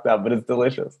pretty fucked up, but it's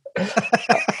delicious.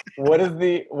 What is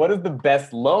the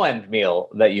best low end meal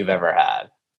that you've ever had?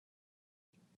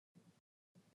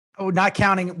 Oh, not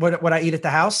counting what I eat at the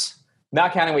house?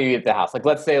 Not counting what you eat at the house. Like,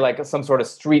 let's say like some sort of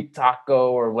street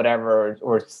taco or whatever,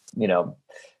 or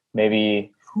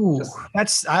maybe. Ooh,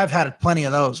 I've had plenty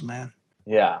of those, man.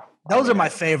 Yeah. Those are my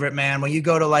favorite, man. When you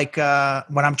go to like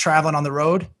when I'm traveling on the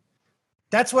road,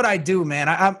 that's what I do, man.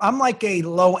 I'm like a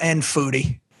low end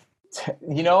foodie.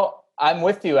 I'm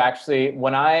with you actually.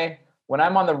 When I'm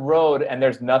on the road and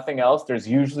there's nothing else, there's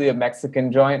usually a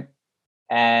Mexican joint.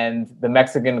 And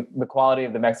the quality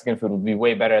of the Mexican food would be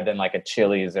way better than like a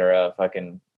Chili's or a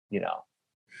fucking,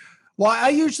 Well, I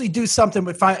usually do something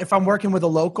if I'm working with a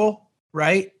local,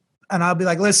 right? And I'll be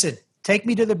like, listen, take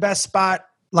me to the best spot,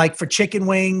 like for chicken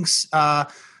wings, what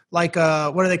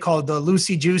are they called? The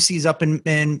Lucy Juicy's up in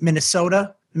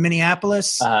Minnesota,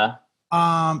 Minneapolis.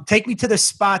 Take me to the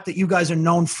spot that you guys are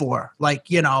known for. Like,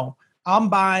 I'm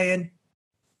buying.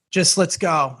 Just let's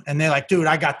go. And they're like, dude,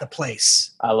 I got the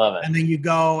place. I love it. And then you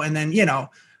go and then,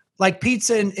 like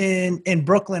pizza in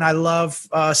Brooklyn. I love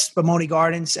Spumoni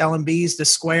Gardens, L&B's. The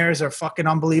squares are fucking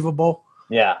unbelievable.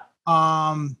 Yeah.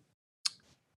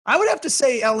 I would have to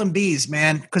say L&B's,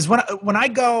 man. Because when I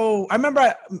go, I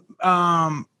remember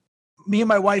me and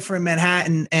my wife were in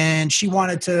Manhattan and she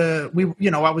wanted to,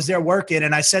 I was there working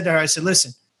and I said to her, I said,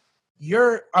 listen,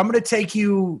 I'm going to take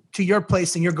you to your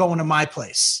place and you're going to my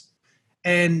place.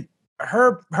 And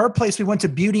her place, we went to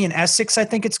Beauty in Essex, I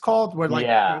think it's called, where like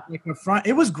the front.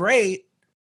 It was great,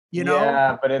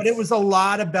 Yeah, but it was a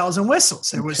lot of bells and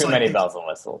whistles. It was too many bells and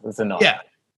whistles. It's annoying. Yeah.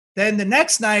 Then the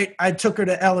next night, I took her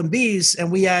to L&B's,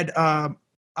 and we had.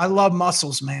 I love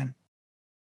mussels, man.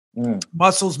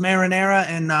 Mussels marinara,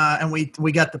 and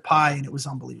we got the pie, and it was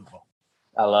unbelievable.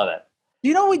 I love it.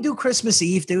 We do Christmas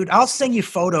Eve, dude. I'll send you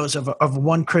photos of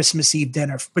one Christmas Eve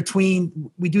dinner.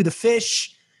 We do the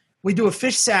fish. We do a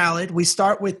fish salad. We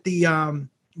start with the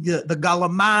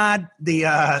galamad,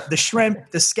 the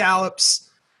shrimp, the scallops.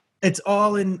 It's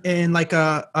all in like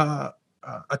a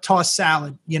tossed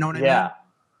salad. You know what I mean?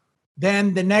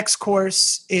 Then the next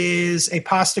course is a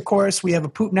pasta course. We have a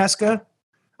puttanesca.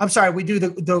 I'm sorry. We do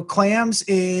the clams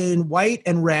in white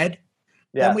and red.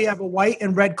 Yeah. Then we have a white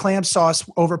and red clam sauce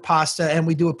over pasta, and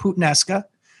we do a puttanesca.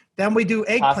 Then we do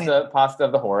eggplant. Pasta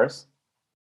of the horse.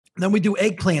 Then we do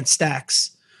eggplant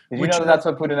stacks. Did you know that's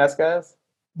what puttanesca is?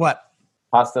 What?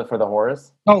 Pasta for the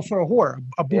horse? Oh, for a whore.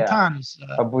 A bouton is...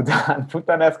 A bouton.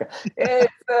 Puttanesca.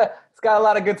 It's got a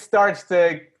lot of good starch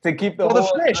to keep the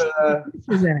horse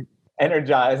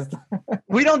energized.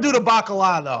 We don't do the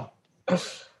bacala, though.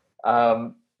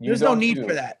 There's no need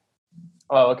for that.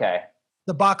 Oh, okay.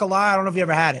 The bacala, I don't know if you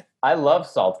ever had it. I love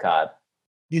salt cod.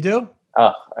 You do?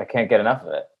 Oh, I can't get enough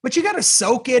of it. But you got to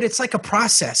soak it. It's like a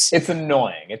process. It's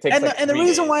annoying. It takes and the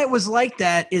reason why it was like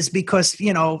that is because,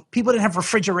 people didn't have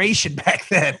refrigeration back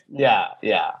then. Yeah.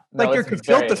 No, like your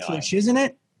gefilte fish, isn't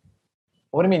it?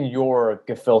 What do you mean your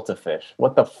gefilte fish?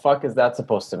 What the fuck is that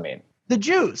supposed to mean? The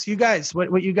Jews, you guys,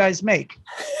 what you guys make.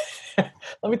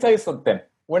 Let me tell you something.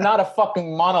 We're not a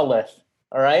fucking monolith,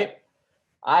 all right?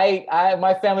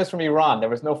 My family's from Iran. There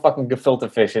was no fucking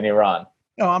gefilte fish in Iran.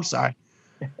 Oh, I'm sorry.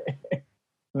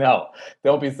 No,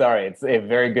 don't be sorry. It's a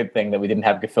very good thing that we didn't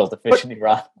have gefilte fish in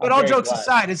Iran. But all jokes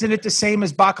aside, isn't it the same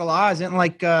as bacala? Isn't it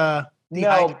like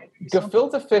no,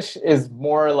 gefilte fish is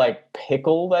more like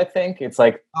pickled, I think. It's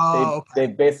like they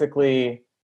basically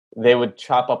would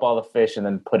chop up all the fish and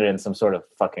then put it in some sort of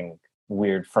fucking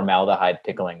weird formaldehyde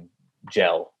pickling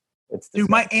gel. Dude,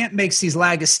 my aunt makes these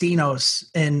langostinos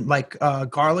in like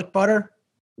garlic butter.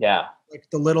 Yeah. Like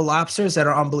the little lobsters that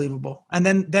are unbelievable. And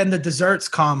then the desserts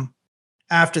come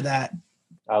after that.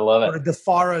 I love it. Or the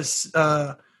Farah's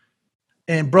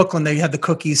in Brooklyn, they have the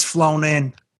cookies flown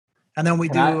in. And then we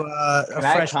I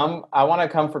want to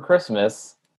come for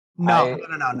Christmas. No.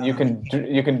 You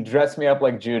can dress me up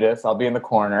like Judas. I'll be in the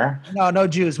corner. No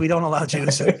Jews. We don't allow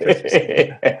Jews.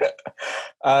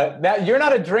 Now you're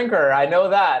not a drinker. I know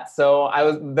that. So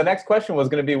the next question was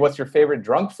going to be, what's your favorite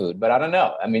drunk food? But I don't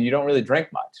know. I mean, you don't really drink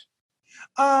much.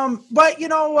 But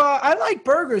I like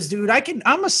burgers, dude.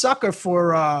 I'm a sucker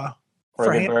for a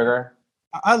good burger.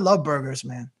 I love burgers,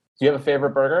 man. Do you have a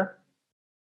favorite burger?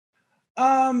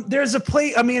 There's a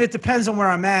place. I mean, it depends on where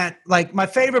I'm at. Like my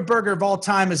favorite burger of all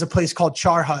time is a place called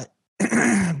Char Hut,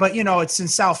 but it's in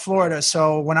South Florida.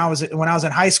 So when I was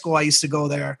in high school, I used to go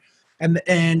there, and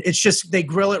it's just they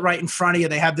grill it right in front of you.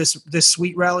 They have this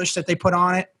sweet relish that they put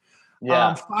on it.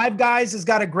 Yeah. Five Guys has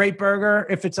got a great burger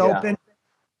if it's open.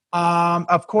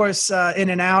 Of course,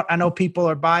 In-N-Out. I know people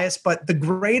are biased, but the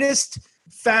greatest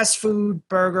fast food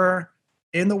burger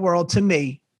in the world to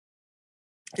me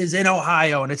is in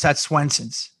Ohio, and it's at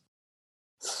Swenson's.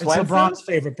 It's LeBron's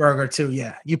favorite burger too.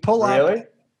 Yeah, you pull up. Really?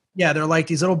 Yeah, they're like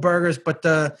these little burgers, but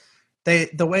the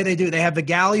way they do, they have the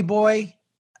Galley Boy,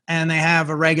 and they have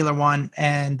a regular one.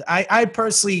 And I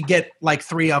personally get like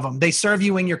 3 of them. They serve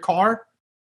you in your car.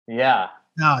 Yeah.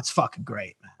 No, it's fucking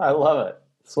great. I love it.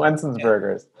 Swenson's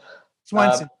burgers.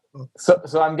 Swenson.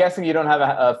 So I'm guessing you don't have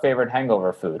a favorite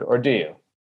hangover food, or do you?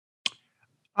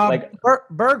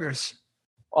 Burgers.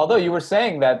 Although you were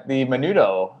saying that the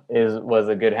menudo was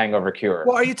a good hangover cure.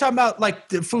 Well, are you talking about like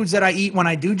the foods that I eat when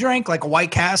I do drink, like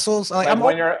White Castles? Like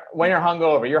when you're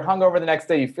hungover, you're hungover the next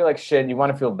day. You feel like shit. You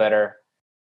want to feel better.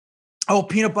 Oh,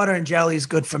 peanut butter and jelly is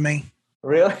good for me.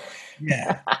 Really?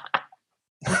 Yeah.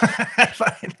 I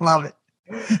fucking love it.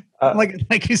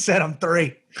 Like you said, I'm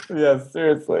 3. Yeah,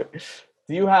 seriously.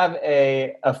 Do you have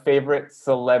a favorite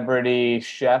celebrity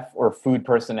chef or food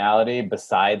personality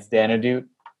besides Danadute?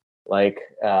 Like,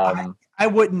 I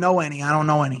wouldn't know any. I don't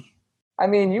know any. I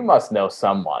mean, you must know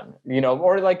someone,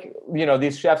 or like,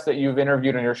 these chefs that you've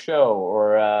interviewed on your show,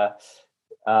 or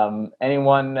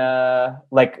anyone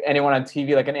like anyone on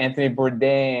TV, like an Anthony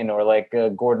Bourdain or like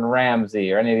Gordon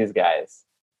Ramsay or any of these guys.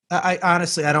 I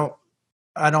honestly, I don't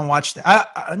watch that.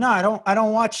 I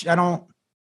don't watch.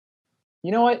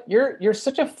 You know what? You're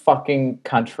such a fucking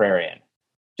contrarian.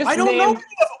 I don't know.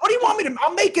 What do you want me to?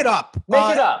 I'll make it up.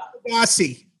 Make it up.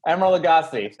 Emeril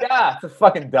Lagasse. Yeah, it's a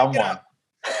fucking dumb one.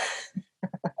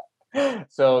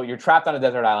 So you're trapped on a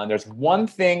desert island. There's one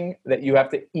thing that you have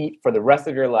to eat for the rest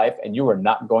of your life, and you are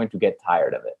not going to get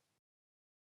tired of it.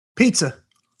 Pizza.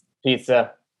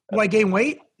 Do I gain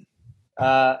weight?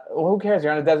 Well, who cares?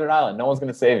 You're on a desert island. No one's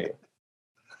going to save you.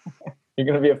 You're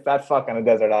going to be a fat fuck on a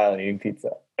desert island eating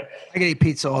pizza. I can eat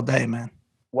pizza all day, man.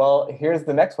 Well, here's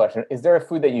the next question. Is there a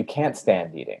food that you can't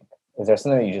stand eating? Is there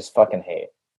something that you just fucking hate?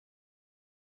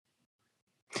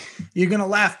 You're going to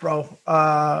laugh, bro.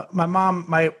 My mom,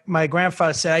 my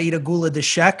grandfather said I eat a gula de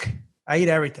shek. I eat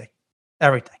everything.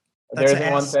 Everything. There's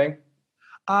one thing?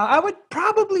 I would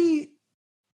probably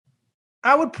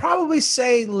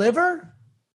say liver.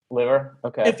 Liver?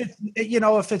 Okay.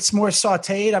 If it's more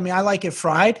sauteed. I mean, I like it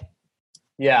fried.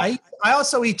 Yeah. I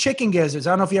also eat chicken gizzards.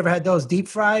 I don't know if you ever had those deep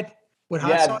fried with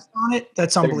hot sauce on it.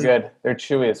 That's unbelievable. They're good. They're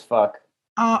chewy as fuck.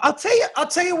 I'll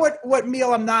tell you what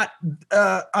meal I'm not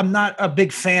a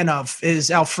big fan of is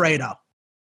Alfredo.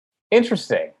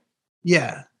 Interesting.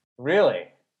 Yeah. Really?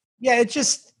 Yeah,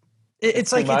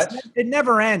 it's like it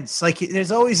never ends. Like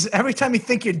there's always, every time you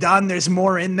think you're done, there's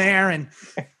more in there, and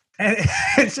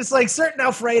it's just like certain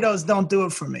Alfredos don't do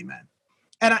it for me, man.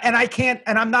 And I can't,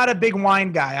 and I'm not a big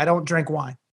wine guy. I don't drink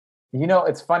wine.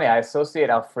 It's funny. I associate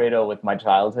Alfredo with my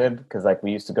childhood because like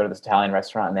we used to go to this Italian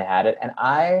restaurant and they had it, and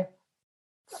I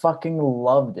fucking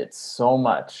loved it so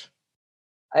much.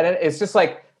 And it's just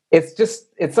like,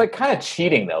 it's like kind of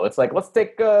cheating though. It's like, let's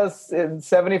take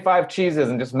 75 cheeses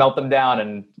and just melt them down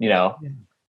and,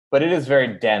 but it is very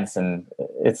dense and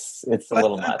it's a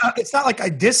little much. It's not like I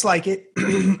dislike it.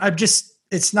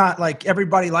 It's not like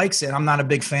everybody likes it. I'm not a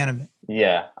big fan of it.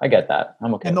 Yeah, I get that.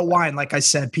 I'm okay. And the wine, like I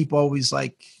said, people always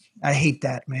like, I hate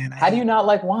that, man. How do you not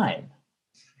like wine?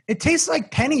 It tastes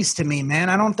like pennies to me, man.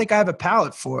 I don't think I have a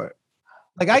palate for it.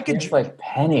 Like I could taste like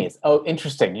pennies. Oh,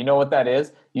 interesting. You know what that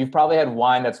is? You've probably had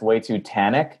wine that's way too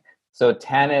tannic. So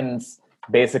tannins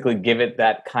basically give it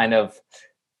that kind of,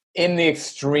 in the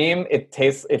extreme, it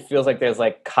feels like there's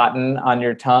like cotton on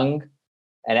your tongue,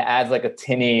 and it adds like a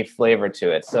tinny flavor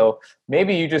to it. So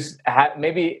maybe you just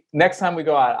maybe next time we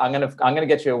go out, I'm gonna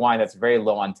get you a wine that's very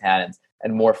low on tannins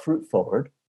and more fruit forward,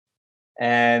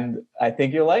 and I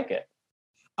think you'll like it.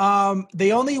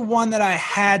 The only one that I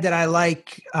had that I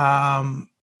like,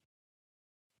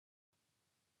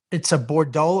 it's a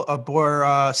Bordeaux,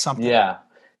 something. Yeah.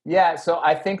 Yeah. So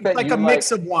I think that it's like a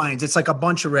mix of wines. It's like a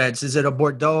bunch of reds. Is it a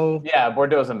Bordeaux? Yeah.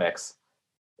 Bordeaux's a mix.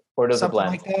 Bordeaux's something a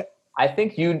blend. Like that? I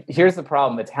think here's the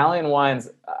problem. Italian wines,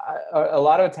 a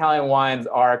lot of Italian wines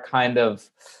are kind of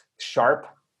sharp,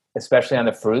 especially on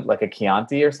the fruit, like a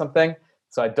Chianti or something.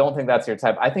 So I don't think that's your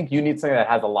type. I think you need something that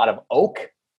has a lot of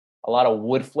oak, a lot of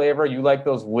wood flavor. You like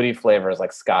those woody flavors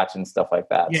like Scotch and stuff like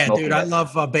that. Yeah, dude, I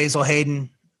love Basil Hayden.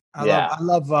 I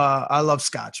love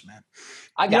Scotch, man.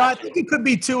 I think it could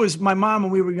be too. Is my mom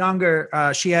when we were younger,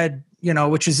 she had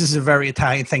this is a very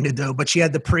Italian thing to do, but she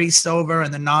had the priest over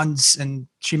and the nuns, and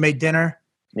she made dinner.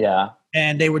 Yeah,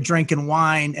 and they were drinking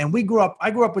wine. And I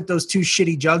grew up with those two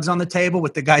shitty jugs on the table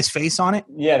with the guy's face on it.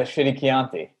 Yeah, the shitty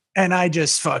Chianti. And I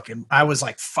was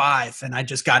like 5, and I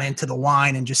just got into the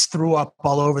wine and just threw up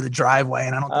all over the driveway.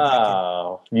 And I don't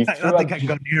think I can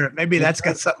go near it. Maybe that's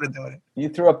got something to do with it. You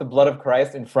threw up the blood of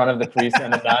Christ in front of the priest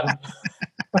and the nun.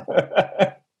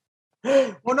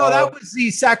 Well, no, that was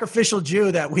the sacrificial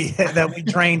Jew that we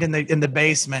drained in the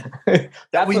basement.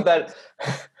 That's what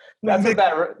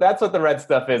the red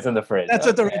stuff is in the fridge. That's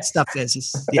what the red stuff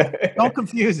is. Don't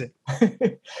confuse it.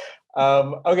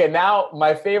 Okay, now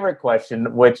my favorite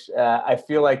question, which I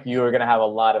feel like you are going to have a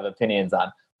lot of opinions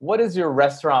on. What is your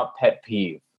restaurant pet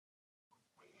peeve?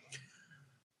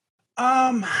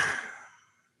 Wow,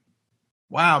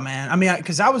 man. I mean,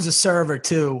 because I was a server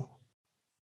too.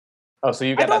 Oh, so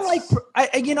you got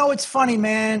it's funny,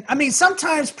 man. I mean,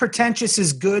 sometimes pretentious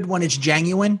is good when it's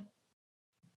genuine.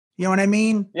 You know what I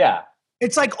mean? Yeah.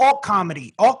 It's like alt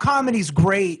comedy. Alt comedy's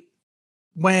great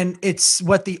when it's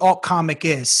what the alt comic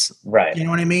is. Right. You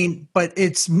know what I mean? But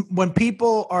it's when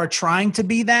people are trying to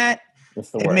be that,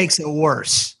 it makes it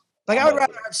worse. Like I would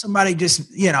rather have somebody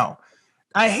just,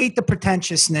 I hate the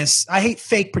pretentiousness. I hate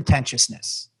fake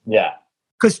pretentiousness. Yeah.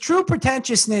 Because true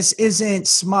pretentiousness isn't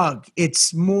smug.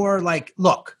 It's more like,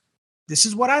 look, this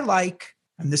is what I like,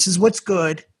 and this is what's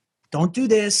good. Don't do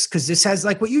this, because this has,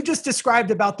 like what you just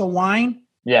described about the wine.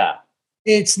 Yeah.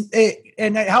 And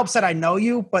it helps that I know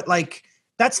you, but like,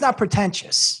 that's not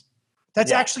pretentious.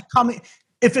 That's actually coming.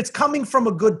 If it's coming from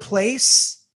a good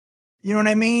place, you know what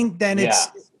I mean? Then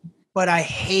but I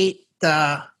hate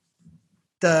the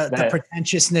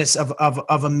pretentiousn's of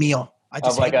a meal. I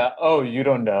just like you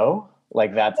don't know?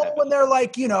 Like that. Well, when they're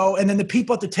like, and then the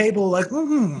people at the table are like,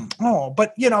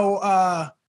 but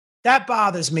that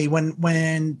bothers me when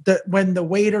the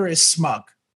waiter is smug.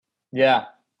 Yeah,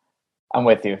 I'm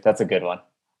with you. That's a good one.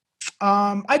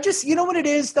 I just, what it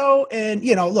is though, and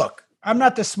look, I'm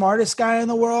not the smartest guy in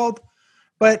the world,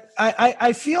 but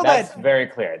I feel that's very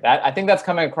clear. That I think that's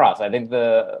coming across. I think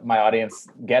my audience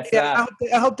gets that.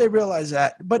 I hope they realize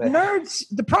that. But nerds,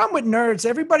 the problem with nerds,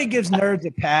 everybody gives nerds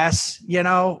a pass,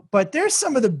 but there's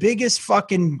some of the biggest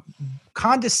fucking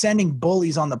condescending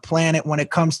bullies on the planet when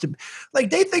it comes to, like,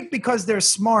 they think because they're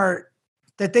smart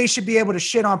that they should be able to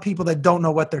shit on people that don't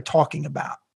know what they're talking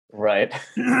about. Right.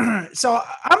 So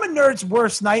I'm a nerd's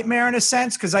worst nightmare in a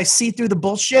sense because I see through the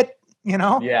bullshit,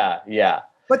 Yeah, yeah.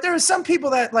 But there are some people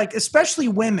that, like, especially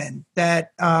women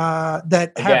that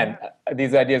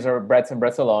these ideas are Bret's and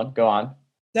Bret's alone. Go on.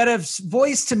 That have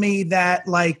voiced to me that,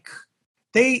 like,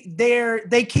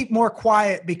 they keep more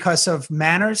quiet because of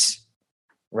manners.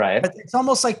 Right. But it's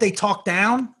almost like they talk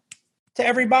down to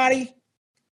everybody.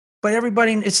 But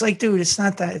everybody, it's like, dude, it's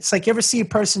not that. It's like, you ever see a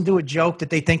person do a joke that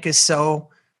they think is so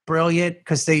brilliant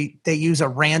because they use a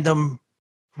random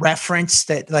reference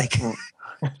that, like,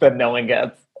 that no one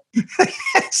gets.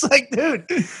 It's like, dude,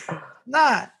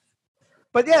 not.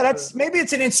 But yeah, maybe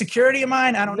it's an insecurity of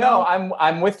mine. I don't know. No,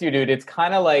 I'm with you, dude. It's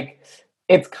kind of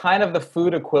the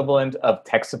food equivalent of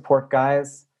tech support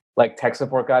guys. Like, tech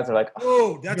support guys are like,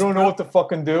 you don't know what to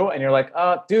fucking do, and you're like,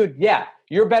 dude, yeah,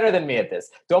 you're better than me at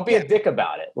this. Don't be a dick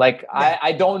about it. Like,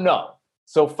 I don't know,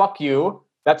 so fuck you.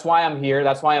 That's why I'm here.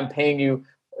 That's why I'm paying you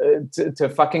to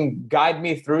fucking guide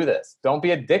me through this. Don't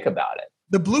be a dick about it.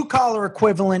 The blue collar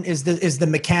equivalent is the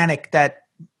mechanic that,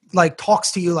 like,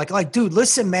 talks to you like, dude,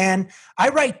 listen, man, I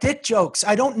write dick jokes.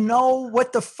 I don't know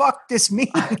what the fuck this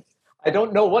means. I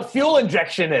don't know what fuel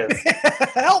injection is.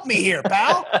 Help me here,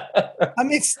 pal. I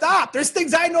mean, stop. There's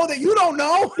things I know that you don't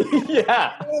know.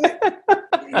 Yeah.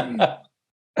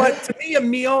 But to me, a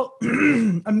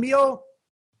meal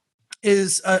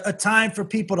is a time for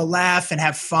people to laugh and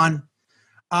have fun.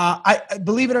 I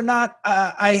believe it or not,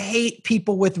 I hate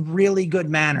people with really good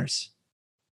manners.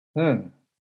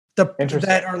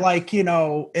 That are like,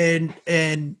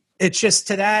 and it's just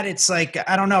to that, it's like,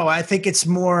 I don't know. I think it's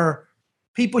more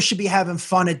people should be having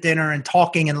fun at dinner and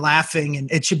talking and laughing, and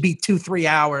it should be 2-3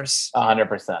 hours.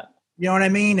 100%. You know what I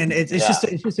mean? And it's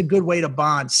just a good way to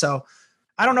bond. So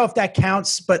I don't know if that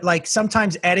counts, but, like,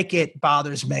 sometimes etiquette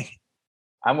bothers me.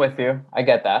 I'm with you. I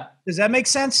get that. Does that make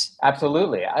sense?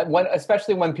 Absolutely.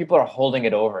 Especially when people are holding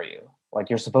it over you. Like,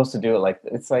 you're supposed to do it. Like,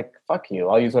 it's like, fuck you.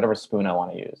 I'll use whatever spoon I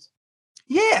want to use.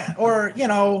 Yeah. Or, I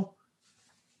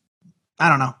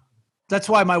don't know. That's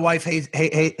why my wife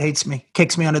hates me,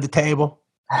 kicks me under the table.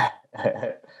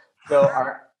 So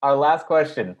our last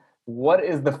question. What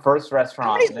is the first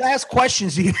restaurant? How many last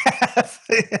questions do you have?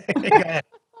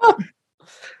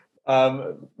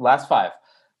 Last 5.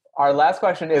 Our last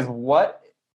question is,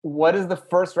 what is the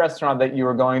first restaurant that you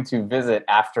are going to visit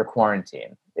after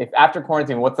quarantine? If after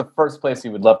quarantine, what's the first place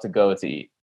you would love to go to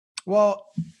eat? Well,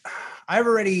 I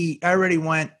already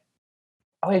went.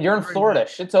 Oh, yeah, you're in Florida.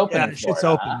 Shit's open in Florida. Shit's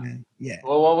open, man. Yeah.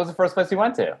 Well, what was the first place you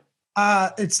went to?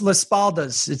 It's La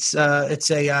Spalda's. It's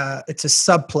a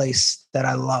sub place that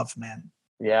I love, man.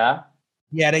 Yeah.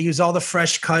 Yeah, they use all the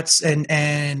fresh cuts and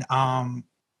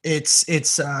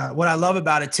it's what I love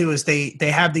about it too is they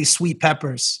have these sweet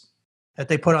peppers that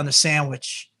they put on the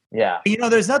sandwich. Yeah. You know,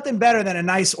 there's nothing better than a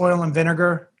nice oil and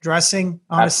vinegar dressing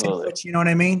on a sandwich. You know what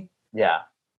I mean? Yeah.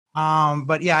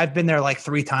 But yeah, I've been there like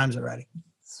 3 times already.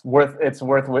 It's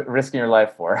worth risking your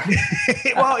life for.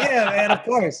 Well, yeah, man, of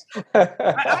course.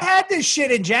 I had this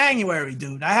shit in January,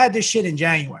 dude. I had this shit in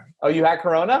January. Oh, you had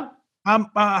Corona? I'm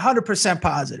 100%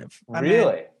 positive.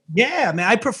 Really? Yeah, man.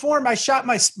 I shot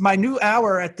my new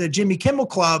hour at the Jimmy Kimmel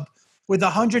Club with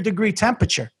 100-degree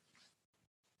temperature.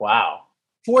 Wow.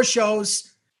 4 shows.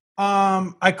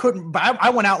 I couldn't.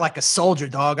 I went out like a soldier,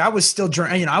 dog. I was still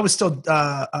drinking. I was still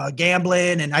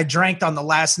gambling, and I drank on the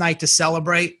last night to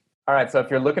celebrate. All right, so if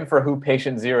you're looking for who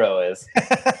Patient Zero is,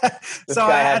 this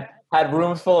guy had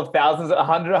rooms full of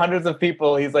hundreds of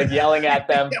people. He's like yelling at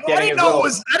them. I didn't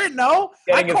know.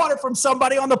 I caught it from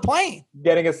somebody on the plane.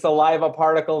 Getting his saliva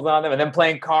particles on them and then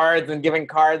playing cards and giving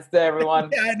cards to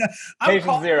everyone. Yeah, I know.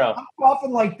 Patient Zero. I'm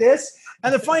coughing like this.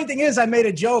 And the funny thing is, I made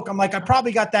a joke. I'm like, I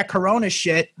probably got that Corona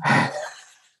shit.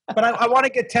 But I want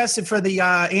to get tested for the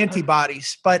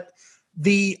antibodies. But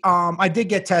I did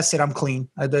get tested. I'm clean.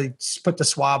 I put the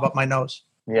swab up my nose.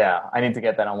 Yeah, I need to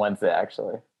get that on Wednesday,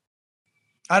 actually.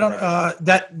 I don't.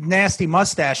 That nasty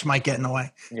mustache might get in the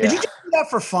way. Yeah. Did you just do that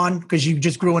for fun because you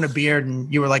just grew in a beard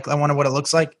and you were like, I wonder what it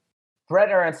looks like? Bret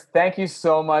Ernst, thank you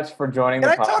so much for joining the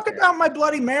podcast. Can I talk about my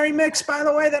Bloody Mary mix, by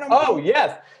the way?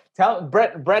 Yes. Tell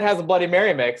Bret has a Bloody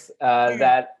Mary mix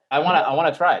that I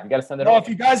want to try it. You got to send it over. If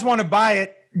you guys want to buy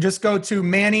it, just go to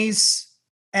Manny's,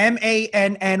 MANNYS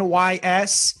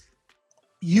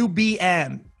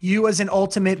UBM. U as in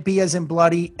ultimate, B as in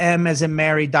bloody, M as in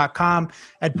Mary.com,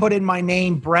 and put in my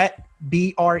name, Bret,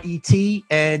 BRET,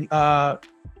 and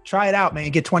try it out, man.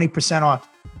 You get 20% off.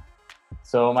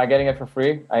 So am I getting it for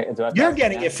free? You're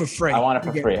getting it for free. I want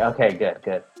it for free. Okay,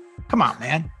 good. Come on,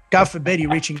 man. God forbid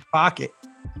you reach in your pocket.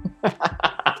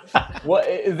 What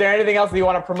is there anything else that you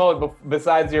want to promote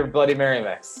besides your Bloody Mary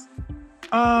mix?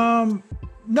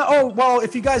 No. Oh, well,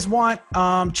 if you guys want,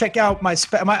 check out my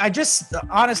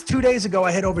 2 days ago,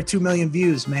 I hit over 2 million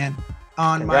views, man.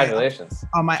 Congratulations.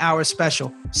 On my hour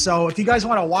special. So if you guys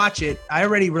want to watch it, I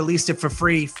already released it for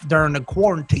free during the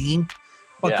quarantine.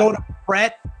 But go to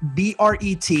Bret,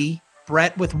 BRET,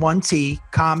 Bret with 1 T,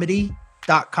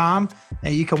 comedy.com,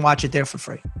 and you can watch it there for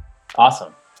free.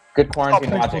 Awesome. Good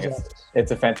quarantine watching.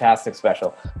 It's a fantastic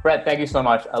special. Bret, thank you so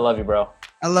much. I love you, bro.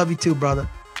 I love you too, brother.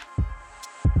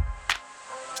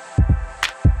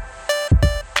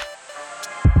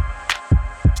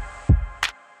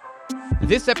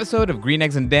 This episode of Green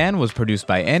Eggs and Dan was produced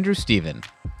by Andrew Steven.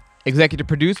 Executive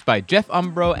produced by Jeff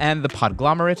Umbro and The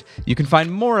Podglomerate. You can find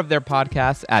more of their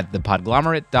podcasts at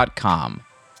thepodglomerate.com.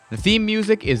 The theme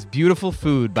music is Beautiful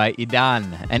Food by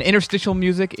Idan, and interstitial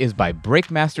music is by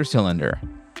Breakmaster Cylinder.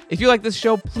 If you like this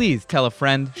show, please tell a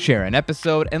friend, share an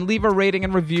episode, and leave a rating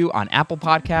and review on Apple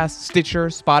Podcasts, Stitcher,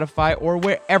 Spotify, or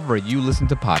wherever you listen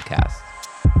to podcasts.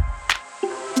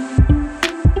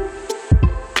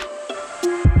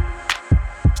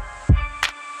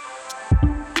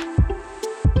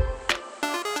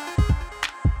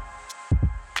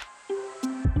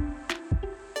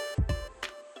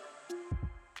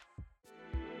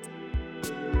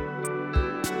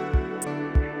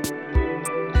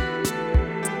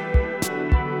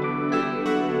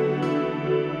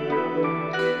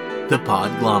 The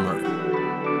Podglomerate,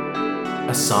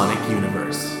 a sonic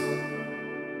universe.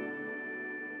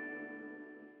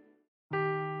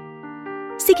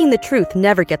 Seeking the truth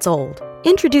never gets old.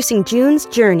 Introducing June's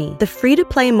Journey, the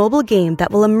free-to-play mobile game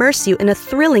that will immerse you in a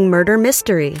thrilling murder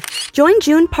mystery. Join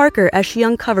June Parker as she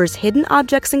uncovers hidden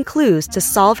objects and clues to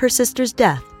solve her sister's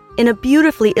death in a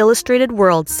beautifully illustrated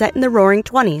world set in the Roaring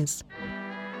 '20s.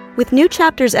 With new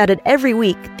chapters added every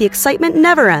week, the excitement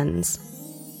never ends.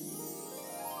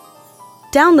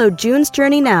 Download June's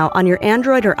Journey now on your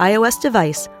Android or iOS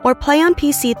device, or play on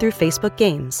PC through Facebook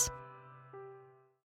Games.